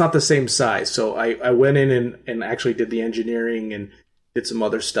it's not the same size. So I went in and actually did the engineering and did some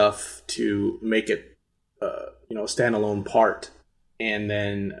other stuff to make it, a standalone part. And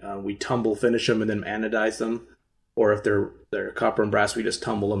then we tumble finish them and then anodize them. Or if they're copper and brass, we just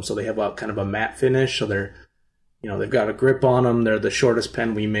tumble them so they have a kind of a matte finish. So they're, they've got a grip on them. They're the shortest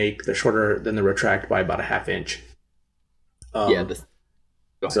pen we make. They're shorter than the Retract by about a ½ inch.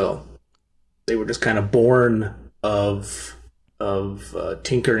 So they were just kind of born of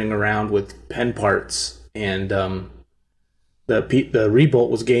tinkering around with pen parts, and the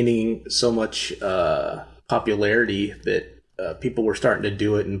Rebolt was gaining so much popularity that people were starting to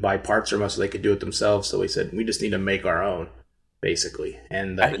do it and buy parts from us so they could do it themselves. So we said, we just need to make our own, basically.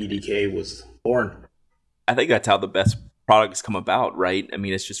 And the EDK was born. I think that's how the best products come about, right? I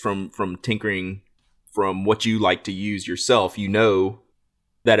mean, it's just from tinkering from what you like to use yourself, you know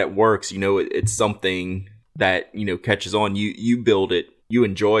that it works. You know it's something that, you know, catches on. You build it, you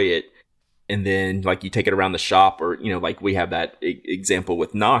enjoy it, and then like you take it around the shop, or, you know, like we have that example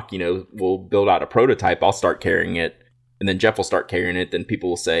with Nock. You know, we'll build out a prototype, I'll start carrying it, and then Jeff will start carrying it. Then people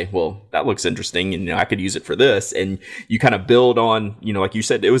will say, well, that looks interesting, and, you know, I could use it for this. And you kind of build on, you know, like you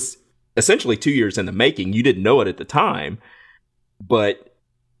said, it was essentially 2 years in the making. You didn't know it at the time, but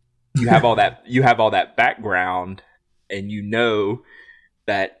you have all that background, and you know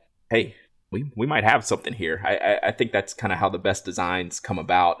that, hey, we might have something here. I think that's kind of how the best designs come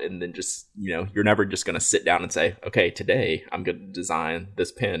about. And then just, you know, you're never just going to sit down and say, okay, today I'm going to design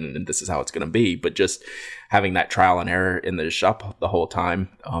this pen and this is how it's going to be. But just having that trial and error in the shop the whole time,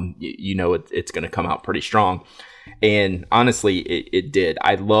 you know, it's going to come out pretty strong. And honestly, it did.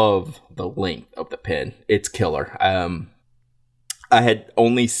 I love the length of the pen. It's killer. I had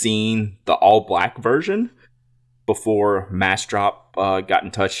only seen the all black version before Massdrop got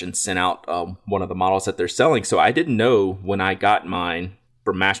in touch and sent out one of the models that they're selling. So I didn't know when I got mine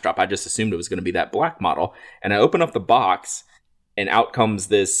from Massdrop. I just assumed it was going to be that black model. And I open up the box, and out comes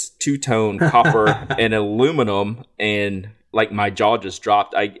this two-tone copper and aluminum, and like my jaw just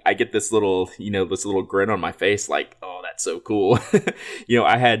dropped. I get this little, you know, this little grin on my face, like, oh, that's so cool. You know,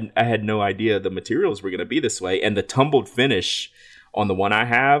 I had no idea the materials were going to be this way, and the tumbled finish on the one I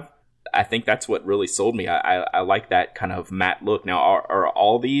have, I think that's what really sold me. I like that kind of matte look. Now, are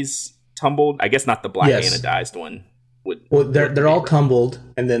all these tumbled? I guess not the black anodized one. Well, they're all tumbled,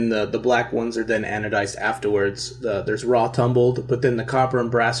 and then the black ones are then anodized afterwards. There's raw tumbled, but then the copper and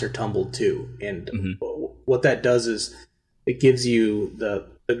brass are tumbled too. And what that does is it gives you the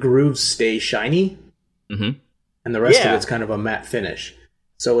grooves stay shiny, and the rest of it's kind of a matte finish.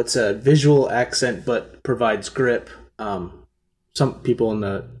 So it's a visual accent, but provides grip. Some people in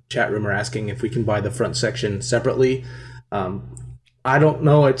the chat room are asking if we can buy the front section separately. I don't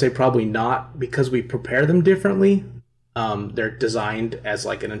know. I'd say probably not, because we prepare them differently. They're designed as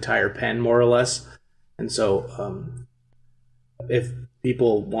like an entire pen, more or less. And so if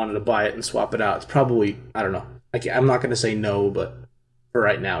people wanted to buy it and swap it out, it's probably, I don't know. I'm not going to say no, but for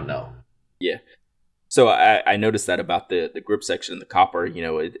right now, no. Yeah. So I noticed that about the grip section, the copper, you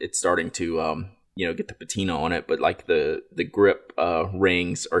know, it's starting to, you know, get the patina on it, but like the grip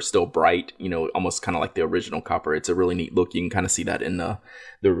rings are still bright, you know, almost kind of like the original copper. It's a really neat look. You can kind of see that in the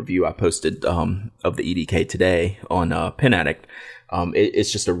review I posted of the EDK today on Pen Addict.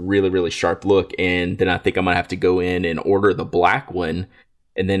 It's just a really, really sharp look. And then I think I'm going to have to go in and order the black one,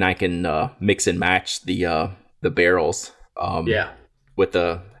 and then I can mix and match the barrels with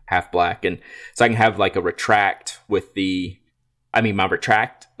the half black. And so I can have like a retract with my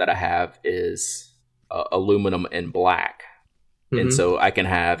retract that I have is aluminum and black. And so I can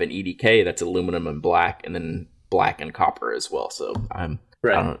have an EDK that's aluminum and black, and then black and copper as well. So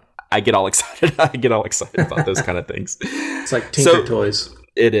I get all excited. I get all excited about those kind of things. It's like Tinker Toys.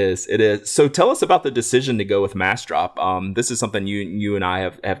 It is. So tell us about the decision to go with Massdrop. This is something you and I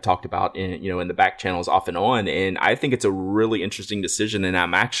have talked about in the back channels off and on, and I think it's a really interesting decision, and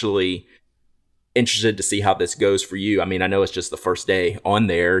I'm actually interested to see how this goes for you. I mean, I know it's just the first day on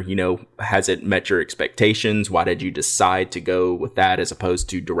there. You know, has it met your expectations? Why did you decide to go with that as opposed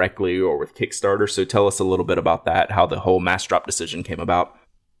to directly or with Kickstarter? So tell us a little bit about that, how the whole Massdrop decision came about.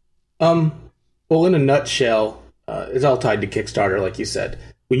 Well, in a nutshell, it's all tied to Kickstarter, like you said.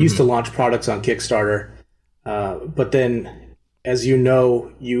 We used to launch products on Kickstarter, but then, as you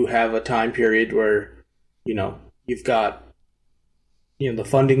know, you have a time period where, you know, you've got the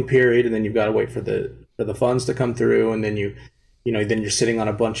funding period, and then you've got to wait for the funds to come through, and then then you're sitting on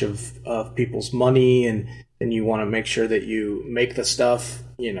a bunch of people's money, and then you want to make sure that you make the stuff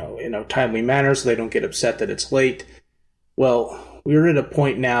in a timely manner so they don't get upset that it's late. Well, we're at a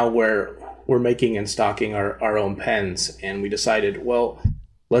point now where we're making and stocking our own pens, and we decided, well,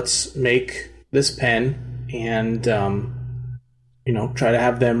 let's make this pen and try to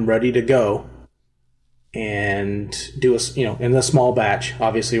have them ready to go. And do in a small batch.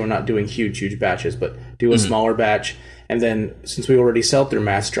 Obviously, we're not doing huge batches, but do a smaller batch. And then, since we already sell through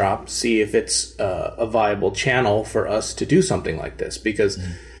Massdrop, see if it's a viable channel for us to do something like this. Because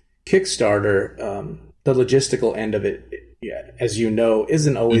Kickstarter, the logistical end of it, as you know,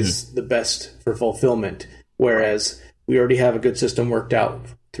 isn't always the best for fulfillment. Whereas we already have a good system worked out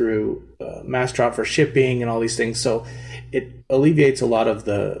through Massdrop for shipping and all these things. So it alleviates a lot of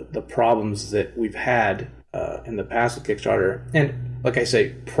the problems that we've had in the past with Kickstarter. And like I say,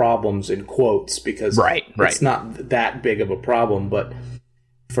 problems in quotes, because it's not that big of a problem. But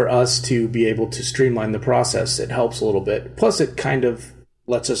for us to be able to streamline the process, it helps a little bit. Plus, it kind of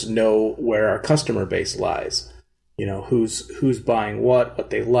lets us know where our customer base lies. You know, who's buying what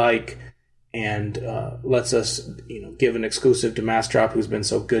they like, and lets us, you know, give an exclusive to Massdrop, who's been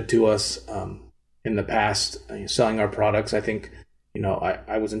so good to us in the past, selling our products. I think, you know,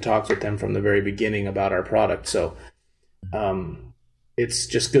 I was in talks with them from the very beginning about our product, so it's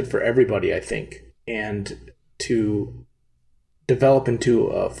just good for everybody, I think. And to develop into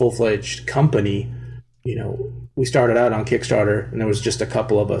a full-fledged company, you know, we started out on Kickstarter, and there was just a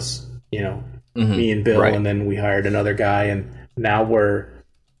couple of us, you know, me and Bill, and then we hired another guy, and now we're,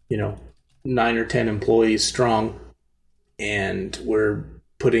 you know, 9 or 10 employees strong, and we're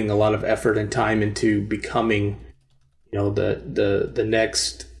putting a lot of effort and time into becoming, you know, the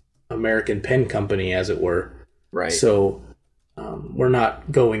next American pen company, as it were. Right. So we're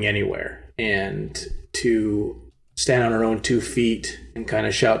not going anywhere, and to stand on our own 2 feet and kind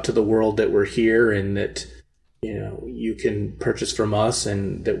of shout to the world that we're here, and that, you know, you can purchase from us,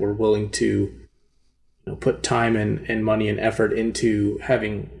 and that we're willing to, you know, put time and money and effort into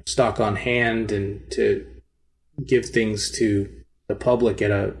having stock on hand, and to give things to the public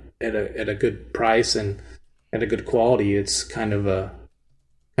at a good price and at a good quality. It's kind of a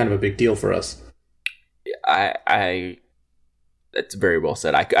big deal for us. I that's very well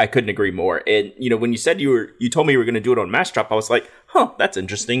said. I couldn't agree more. And, you know, when you said you told me you were going to do it on Massdrop, I was like, that's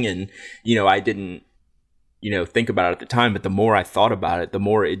interesting. And, you know, I didn't, you know, think about it at the time, but the more I thought about it, the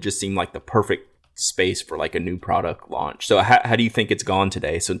more it just seemed like the perfect space for like a new product launch. So how do you think it's gone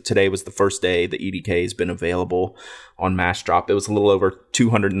today? So today was the first day the EDK has been available on Massdrop. It was a little over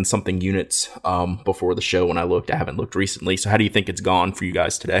 200 and something units before the show when I looked. I haven't looked recently. So how do you think it's gone for you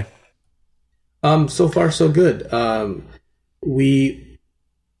guys today? So far, so good. We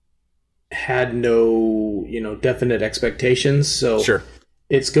had no, you know, definite expectations, so sure,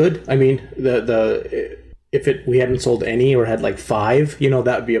 it's good. I mean, if we hadn't sold any, or had like 5, you know,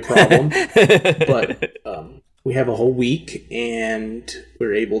 that would be a problem. But we have a whole week, and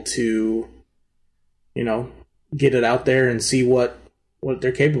we're able to, you know, get it out there and see what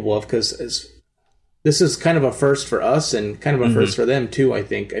they're capable of, because this is kind of a first for us, and kind of a first for them too, I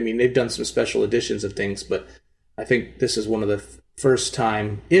think. I mean, they've done some special editions of things, but I think this is one of the first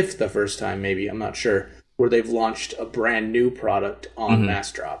time, if the first time, maybe, I'm not sure, where they've launched a brand new product on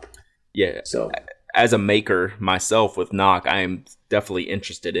Massdrop. Yeah. So, as a maker myself with Nock, I am definitely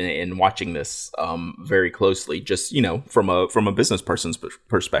interested in watching this very closely, just, you know, from a business person's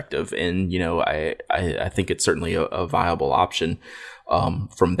perspective. And, you know, I think it's certainly a viable option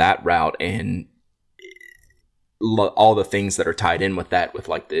from that route, and all the things that are tied in with that, with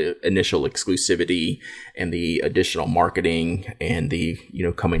like the initial exclusivity and the additional marketing and the, you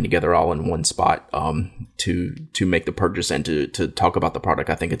know, coming together all in one spot to make the purchase and to talk about the product.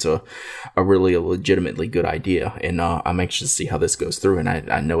 I think it's a really legitimately good idea, and I'm anxious to see how this goes through. And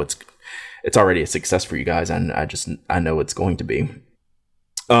I know it's already a success for you guys, and I know it's going to be.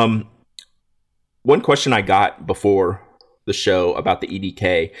 One question I got before the show about the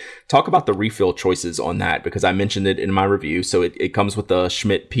EDK, talk about the refill choices on that, because I mentioned it in my review. So it comes with the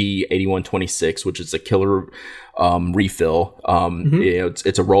Schmidt P8126, which is a killer refill. You know,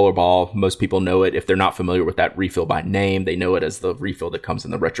 it's a roller ball. Most people know it. If they're not familiar with that refill by name, they know it as the refill that comes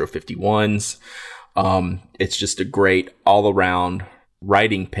in the Retro 51s. It's just a great all-around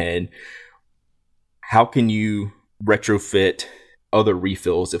writing pen. How can you retrofit other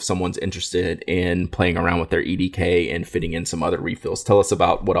refills if someone's interested in playing around with their EDK and fitting in some other refills? Tell us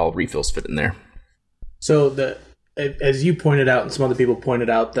about what all refills fit in there. So as you pointed out, and some other people pointed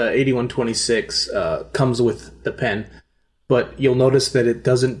out, the 8126 comes with the pen, but you'll notice that it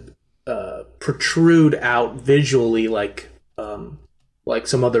doesn't protrude out visually like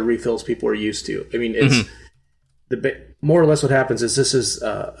some other refills people are used to. I mean, it's more or less what happens is this is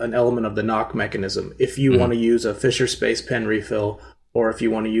an element of the Nock mechanism. If you want to use a Fisher Space pen refill, or if you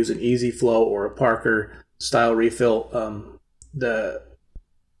want to use an Easy Flow or a Parker style refill, the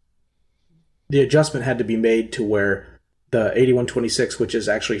adjustment had to be made to where the 8126, which is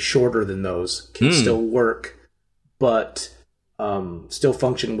actually shorter than those, can still work, but still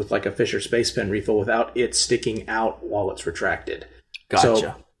function with like a Fisher Space pen refill without it sticking out while it's retracted. Gotcha.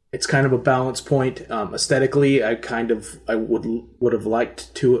 So it's kind of a balance point. Aesthetically, I would have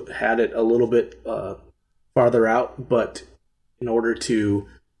liked to had it a little bit farther out, but in order to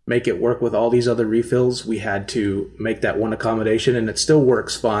make it work with all these other refills, we had to make that one accommodation, and it still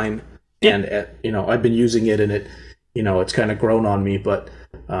works fine. Yeah. And you know, I've been using it, and it, you know, it's kind of grown on me, but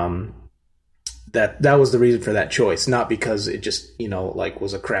that was the reason for that choice, not because it just, you know, like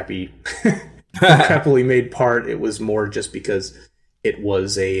was a crappily made part. It was more just because it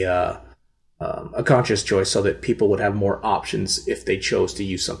was a a conscious choice so that people would have more options if they chose to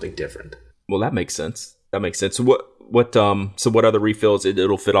use something different. Well, that makes sense. So what other refills?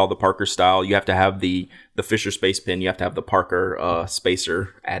 It'll fit all the Parker style. You have to have the Fisher Space Pen. You have to have the Parker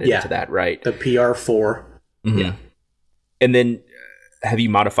spacer added to that, right? The PR4. Mm-hmm. Yeah. And then, have you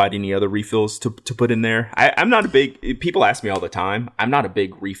modified any other refills to put in there? I'm not a big. People ask me all the time. I'm not a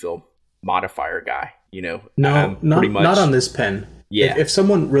big refill modifier guy. No, not on this pen. Yeah. If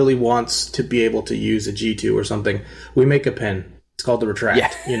someone really wants to be able to use a G2 or something, we make a pen. It's called the Retract.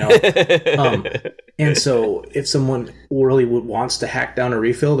 Yeah. And so if someone really wants to hack down a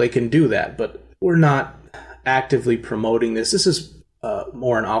refill, they can do that. But we're not actively promoting this. This is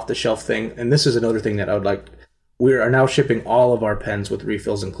more an off-the-shelf thing. And this is another thing that I would like. We are now shipping all of our pens with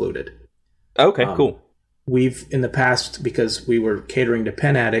refills included. Okay, cool. We've, in the past, because we were catering to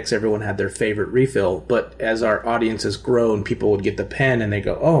pen addicts, everyone had their favorite refill. But as our audience has grown, people would get the pen and they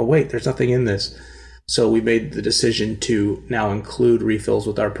go, oh, wait, there's nothing in this. So we made the decision to now include refills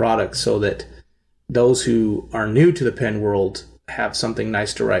with our products so that those who are new to the pen world have something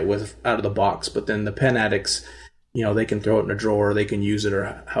nice to write with out of the box. But then the pen addicts, they can throw it in a drawer, they can use it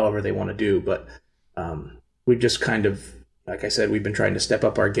or however they want to do. But we just kind of, like I said, we've been trying to step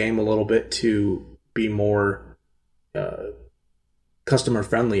up our game a little bit to be more customer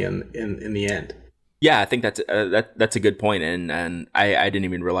friendly in the end. Yeah, I think that's a good point, and I didn't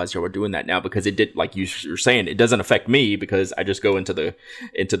even realize you were doing that now because it did, like you were saying, it doesn't affect me because I just go into the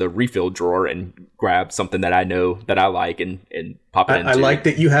refill drawer and grab something that I know that I like and pop it into. I like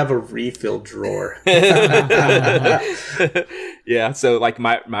that you have a refill drawer. Yeah, so like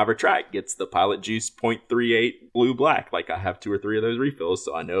my Retract gets the Pilot Juice 0.38 blue black. Like I have 2 or 3 of those refills,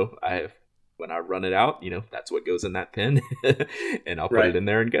 so I know when I run it out, that's what goes in that pen, and I'll put it in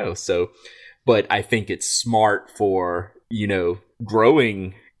there and go. So. But I think it's smart for,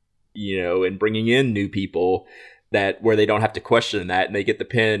 growing, and bringing in new people that where they don't have to question that and they get the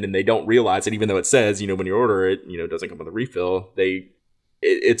pen and they don't realize it, even though it says, when you order it, it doesn't come with a refill.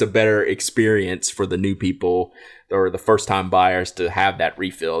 It's a better experience for the new people or the first time buyers to have that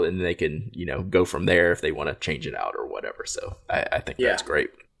refill and they can, go from there if they want to change it out or whatever. So I think that's great.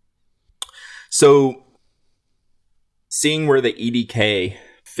 So seeing where the EDK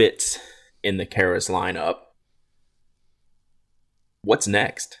fits in the Keras lineup, what's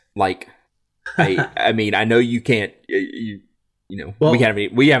next? Like, I mean, I know you can't, well,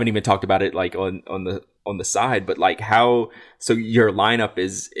 we haven't even talked about it like on the side, but like so your lineup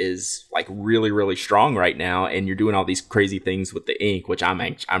is like really, really strong right now, and you're doing all these crazy things with the ink, which I'm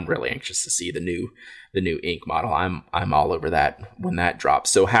really anxious to see the new ink model. I'm all over that when that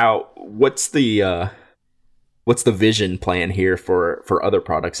drops. So what's the vision plan here for other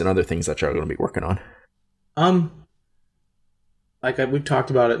products and other things that you're going to be working on? Like we've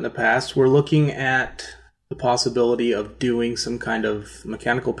talked about it in the past, we're looking at the possibility of doing some kind of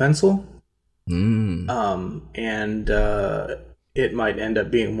mechanical pencil. And it might end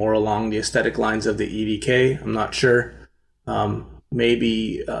up being more along the aesthetic lines of the EDK. I'm not sure.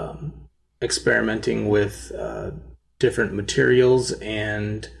 Maybe experimenting with different materials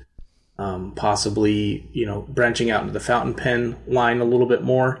and possibly, branching out into the fountain pen line a little bit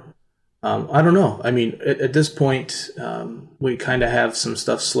more. I don't know. I mean, at this point, we kind of have some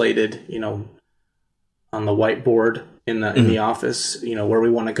stuff slated, on the whiteboard in the office, where we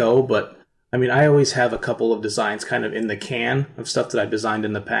want to go. But I mean, I always have a couple of designs kind of in the can of stuff that I've designed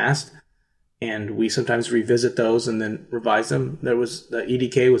in the past, and we sometimes revisit those and then revise them. The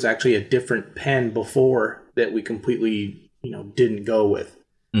EDK was actually a different pen before that we completely, didn't go with.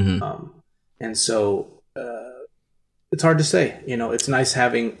 Mm-hmm. And so it's hard to say. It's nice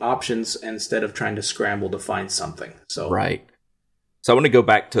having options instead of trying to scramble to find something. So right. So I want to go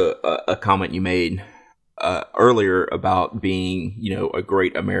back to a comment you made earlier about being, a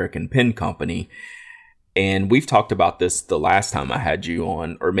great American pen company. And we've talked about this the last time I had you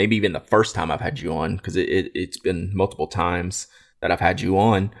on, or maybe even the first time I've had you on, because it's been multiple times that I've had you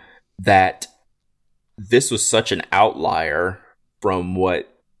on, that this was such an outlier from what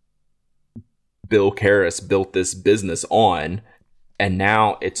Bill Keras built this business on, and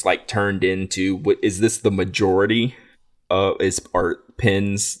now it's like turned into, is this the majority? Are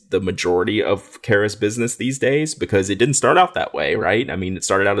pens the majority of Keras business these days? Because it didn't start out that way, right? I mean, it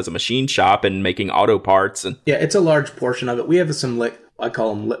started out as a machine shop and making auto parts, and it's a large portion of it. We have some I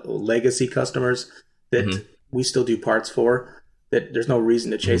call them legacy customers that we still do parts for. That there's no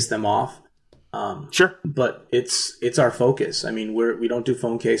reason to chase them off. Sure, but it's our focus. I mean, we don't do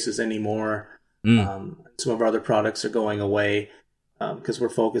phone cases anymore. Some of our other products are going away because we're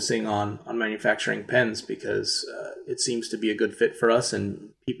focusing on manufacturing pens because it seems to be a good fit for us, and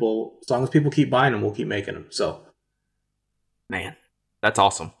as long as people keep buying them, we'll keep making them. So, man, that's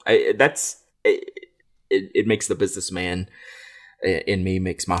awesome. It makes the businessman in me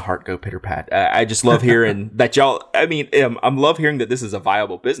makes my heart go pitter pat. I just love hearing that y'all. I mean, I'm love hearing that this is a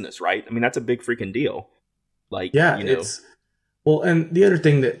viable business, right? I mean, that's a big freaking deal. Like, yeah, you know. Well, and the other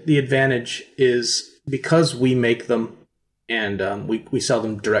thing that the advantage is because we make them and we sell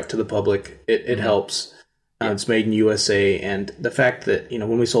them direct to the public, it helps. It's made in USA, and the fact that, you know,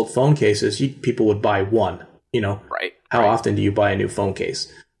 when we sold phone cases, people would buy one. You know, right? How often do you buy a new phone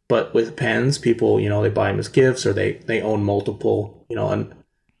case? But with pens, people, you know, they buy them as gifts, or they own multiple, you know, and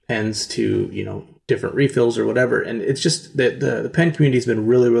pens to, you know, different refills or whatever. And it's just that the pen community has been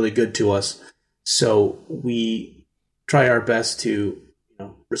really, really good to us. So we try our best to, you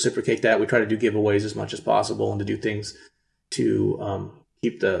know, reciprocate that. We try to do giveaways as much as possible and to do things to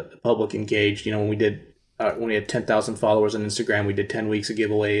keep the public engaged. You know, when we had 10,000 followers on Instagram, we did 10 weeks of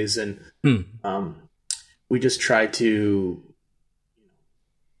giveaways, and we just try to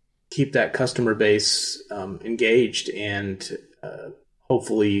keep that customer base engaged and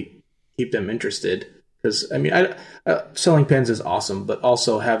hopefully keep them interested. Because, I mean, selling pens is awesome, but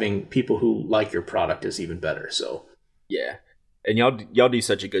also having people who like your product is even better. So, yeah. And y'all do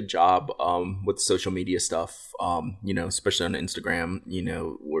such a good job with social media stuff, you know, especially on Instagram, you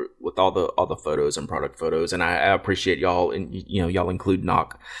know, with all the photos and product photos. And I appreciate y'all, and you know, y'all include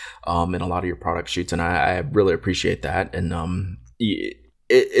Knock in a lot of your product shoots, and I really appreciate that. And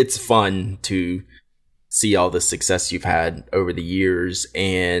it's fun to see all the success you've had over the years,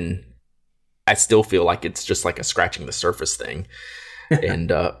 and I still feel like it's just like a scratching the surface thing.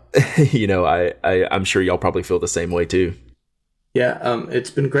 And you know, I'm sure y'all probably feel the same way too. Yeah,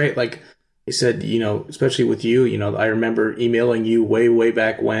 it's been great. Like you said, you know, especially with you, you know, I remember emailing you way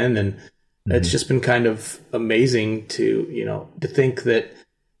back when, and it's just been kind of amazing to, you know, to think that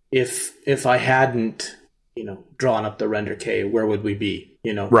if I hadn't, you know, drawn up the render K, where would we be?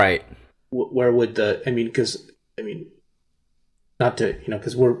 You know, right? Where would not to, you know,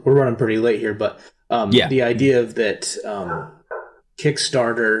 because we're running pretty late here, but the idea of that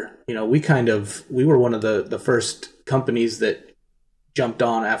Kickstarter, you know, we were one of the first companies that jumped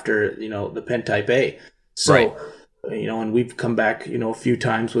on after, you know, the Pen Type A. So, right. You know, and we've come back, you know, a few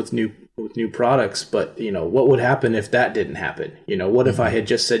times with new products, but, you know, what would happen if that didn't happen? You know, what if I had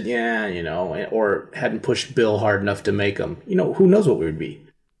just said, yeah, you know, or hadn't pushed Bill hard enough to make them? You know, who knows what we would be?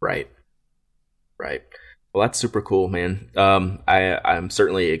 Right. Well, that's super cool, man. I'm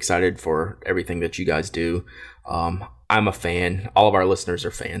certainly excited for everything that you guys do. I'm a fan. All of our listeners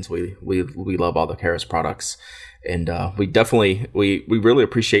are fans. We love all the Karas products. And we really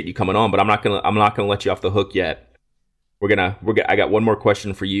appreciate you coming on, but I'm not gonna let you off the hook yet. I got one more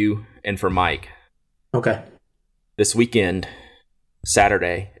question for you and for Mike. Okay. This weekend,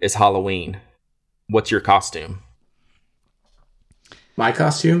 Saturday, is Halloween. What's your costume? My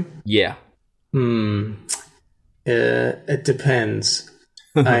costume? Yeah. It depends.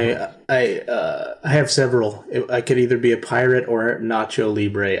 I have several. I could either be a pirate or Nacho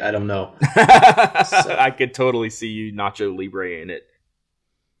Libre. I don't know. So. I could totally see you Nacho Libre in it.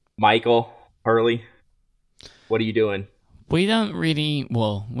 Michael, Hurley, what are you doing? We don't really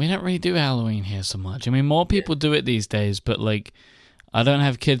do Halloween here so much. I mean, more people do it these days, but like, I don't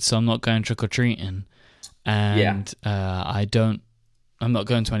have kids, so I'm not going trick or treating, and I'm not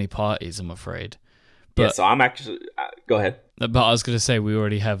going to any parties, I'm afraid. But, yeah, so I'm actually go ahead. But I was going to say we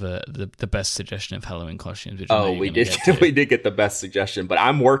already have the best suggestion of Halloween costumes. Which we did get the best suggestion, but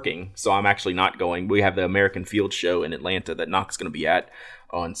I'm working, so I'm actually not going. We have the American Field Show in Atlanta that Knock's going to be at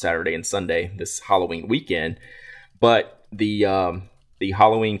on Saturday and Sunday this Halloween weekend. But the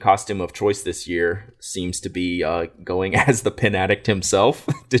Halloween costume of choice this year seems to be going as the Pen Addict himself.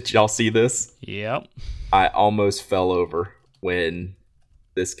 Did y'all see this? Yep. I almost fell over when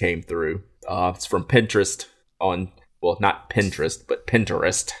this came through. It's from Pinterest not Pinterest, but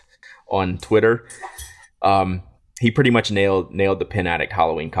Pinterest on Twitter. He pretty much nailed the Pen Addict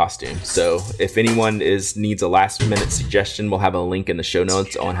Halloween costume. So if anyone needs a last minute suggestion, we'll have a link in the show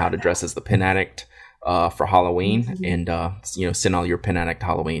notes on how to dress as the Pen Addict for Halloween, and send all your Pen Addict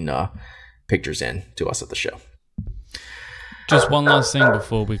Halloween pictures in to us at the show. Just one last thing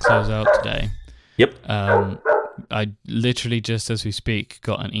before we close out today. Yep. I literally, just as we speak,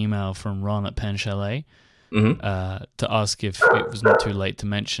 got an email from Ron at Pen Chalet to ask if it was not too late to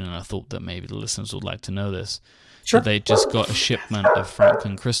mention, and I thought that maybe the listeners would like to know this. Sure. That they just got a shipment of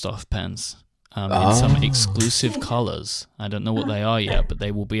Franklin Christoph pens in some exclusive colors. I don't know what they are yet, but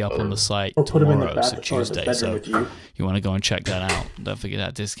they will be up on the site tomorrow, so Tuesday. So you want to go and check that out. Don't forget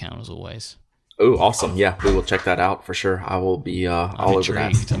that discount as always. Oh, awesome. Yeah, we will check that out for sure. I will be all over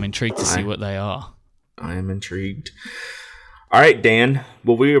that. I'm intrigued to see what they are. I am intrigued. All right, Dan.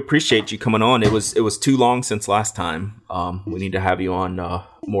 Well, we appreciate you coming on. It was too long since last time. We need to have you on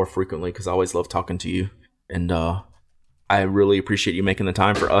more frequently because I always love talking to you. And I really appreciate you making the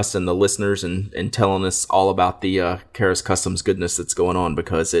time for us and the listeners and telling us all about the Karas Kustoms goodness that's going on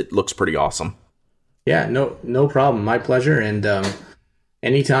because it looks pretty awesome. Yeah, no problem. My pleasure. And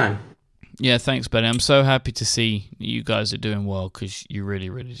anytime. Yeah, thanks, buddy. I'm so happy to see you guys are doing well because you really,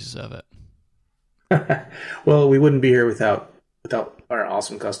 really deserve it. Well, we wouldn't be here without our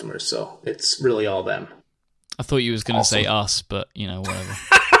awesome customers, so it's really all them. I thought you was going to say us, but, whatever.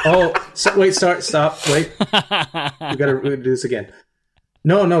 Stop, wait. We gotta do this again.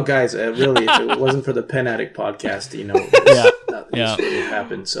 No, guys, really, if it wasn't for the Pen Addict podcast, nothing would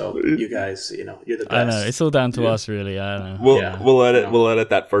happen. So you guys, you're the best. I know it's all down to us, really. I don't know. We'll edit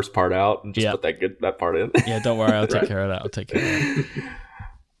that first part out and just put that part in. Yeah, don't worry, I'll take care of that.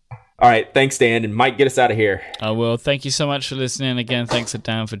 All right, thanks, Dan, and Mike, get us out of here. I will. Thank you so much for listening. Again, thanks to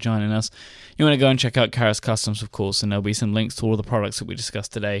Dan for joining us. You want to go and check out Karas Kustoms, of course, and there'll be some links to all the products that we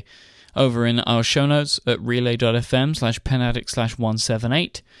discussed today over in our show notes at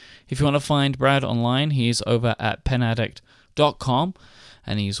relay.fm/penaddict/178. If you want to find Brad online, he is over at penaddict.com,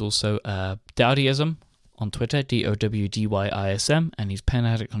 and he's also Dowdyism on Twitter, DOWDYISM, and he's Pen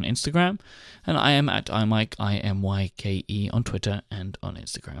Addict on Instagram, and I am at imyke, IMYKE on Twitter and on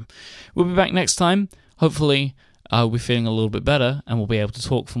Instagram. We'll be back next time. Hopefully, we'll be feeling a little bit better, and we'll be able to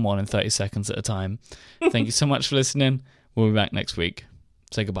talk for more than 30 seconds at a time. Thank you so much for listening. We'll be back next week.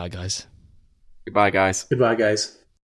 Say goodbye, guys. Goodbye, guys. Goodbye, guys.